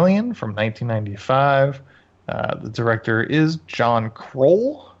and the Alien from 1995. The director is John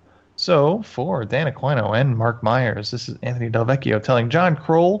Kroll. So for Dan Aquino and Mark Myers, this is Anthony Del Vecchio telling John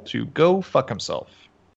Kroll to go fuck himself.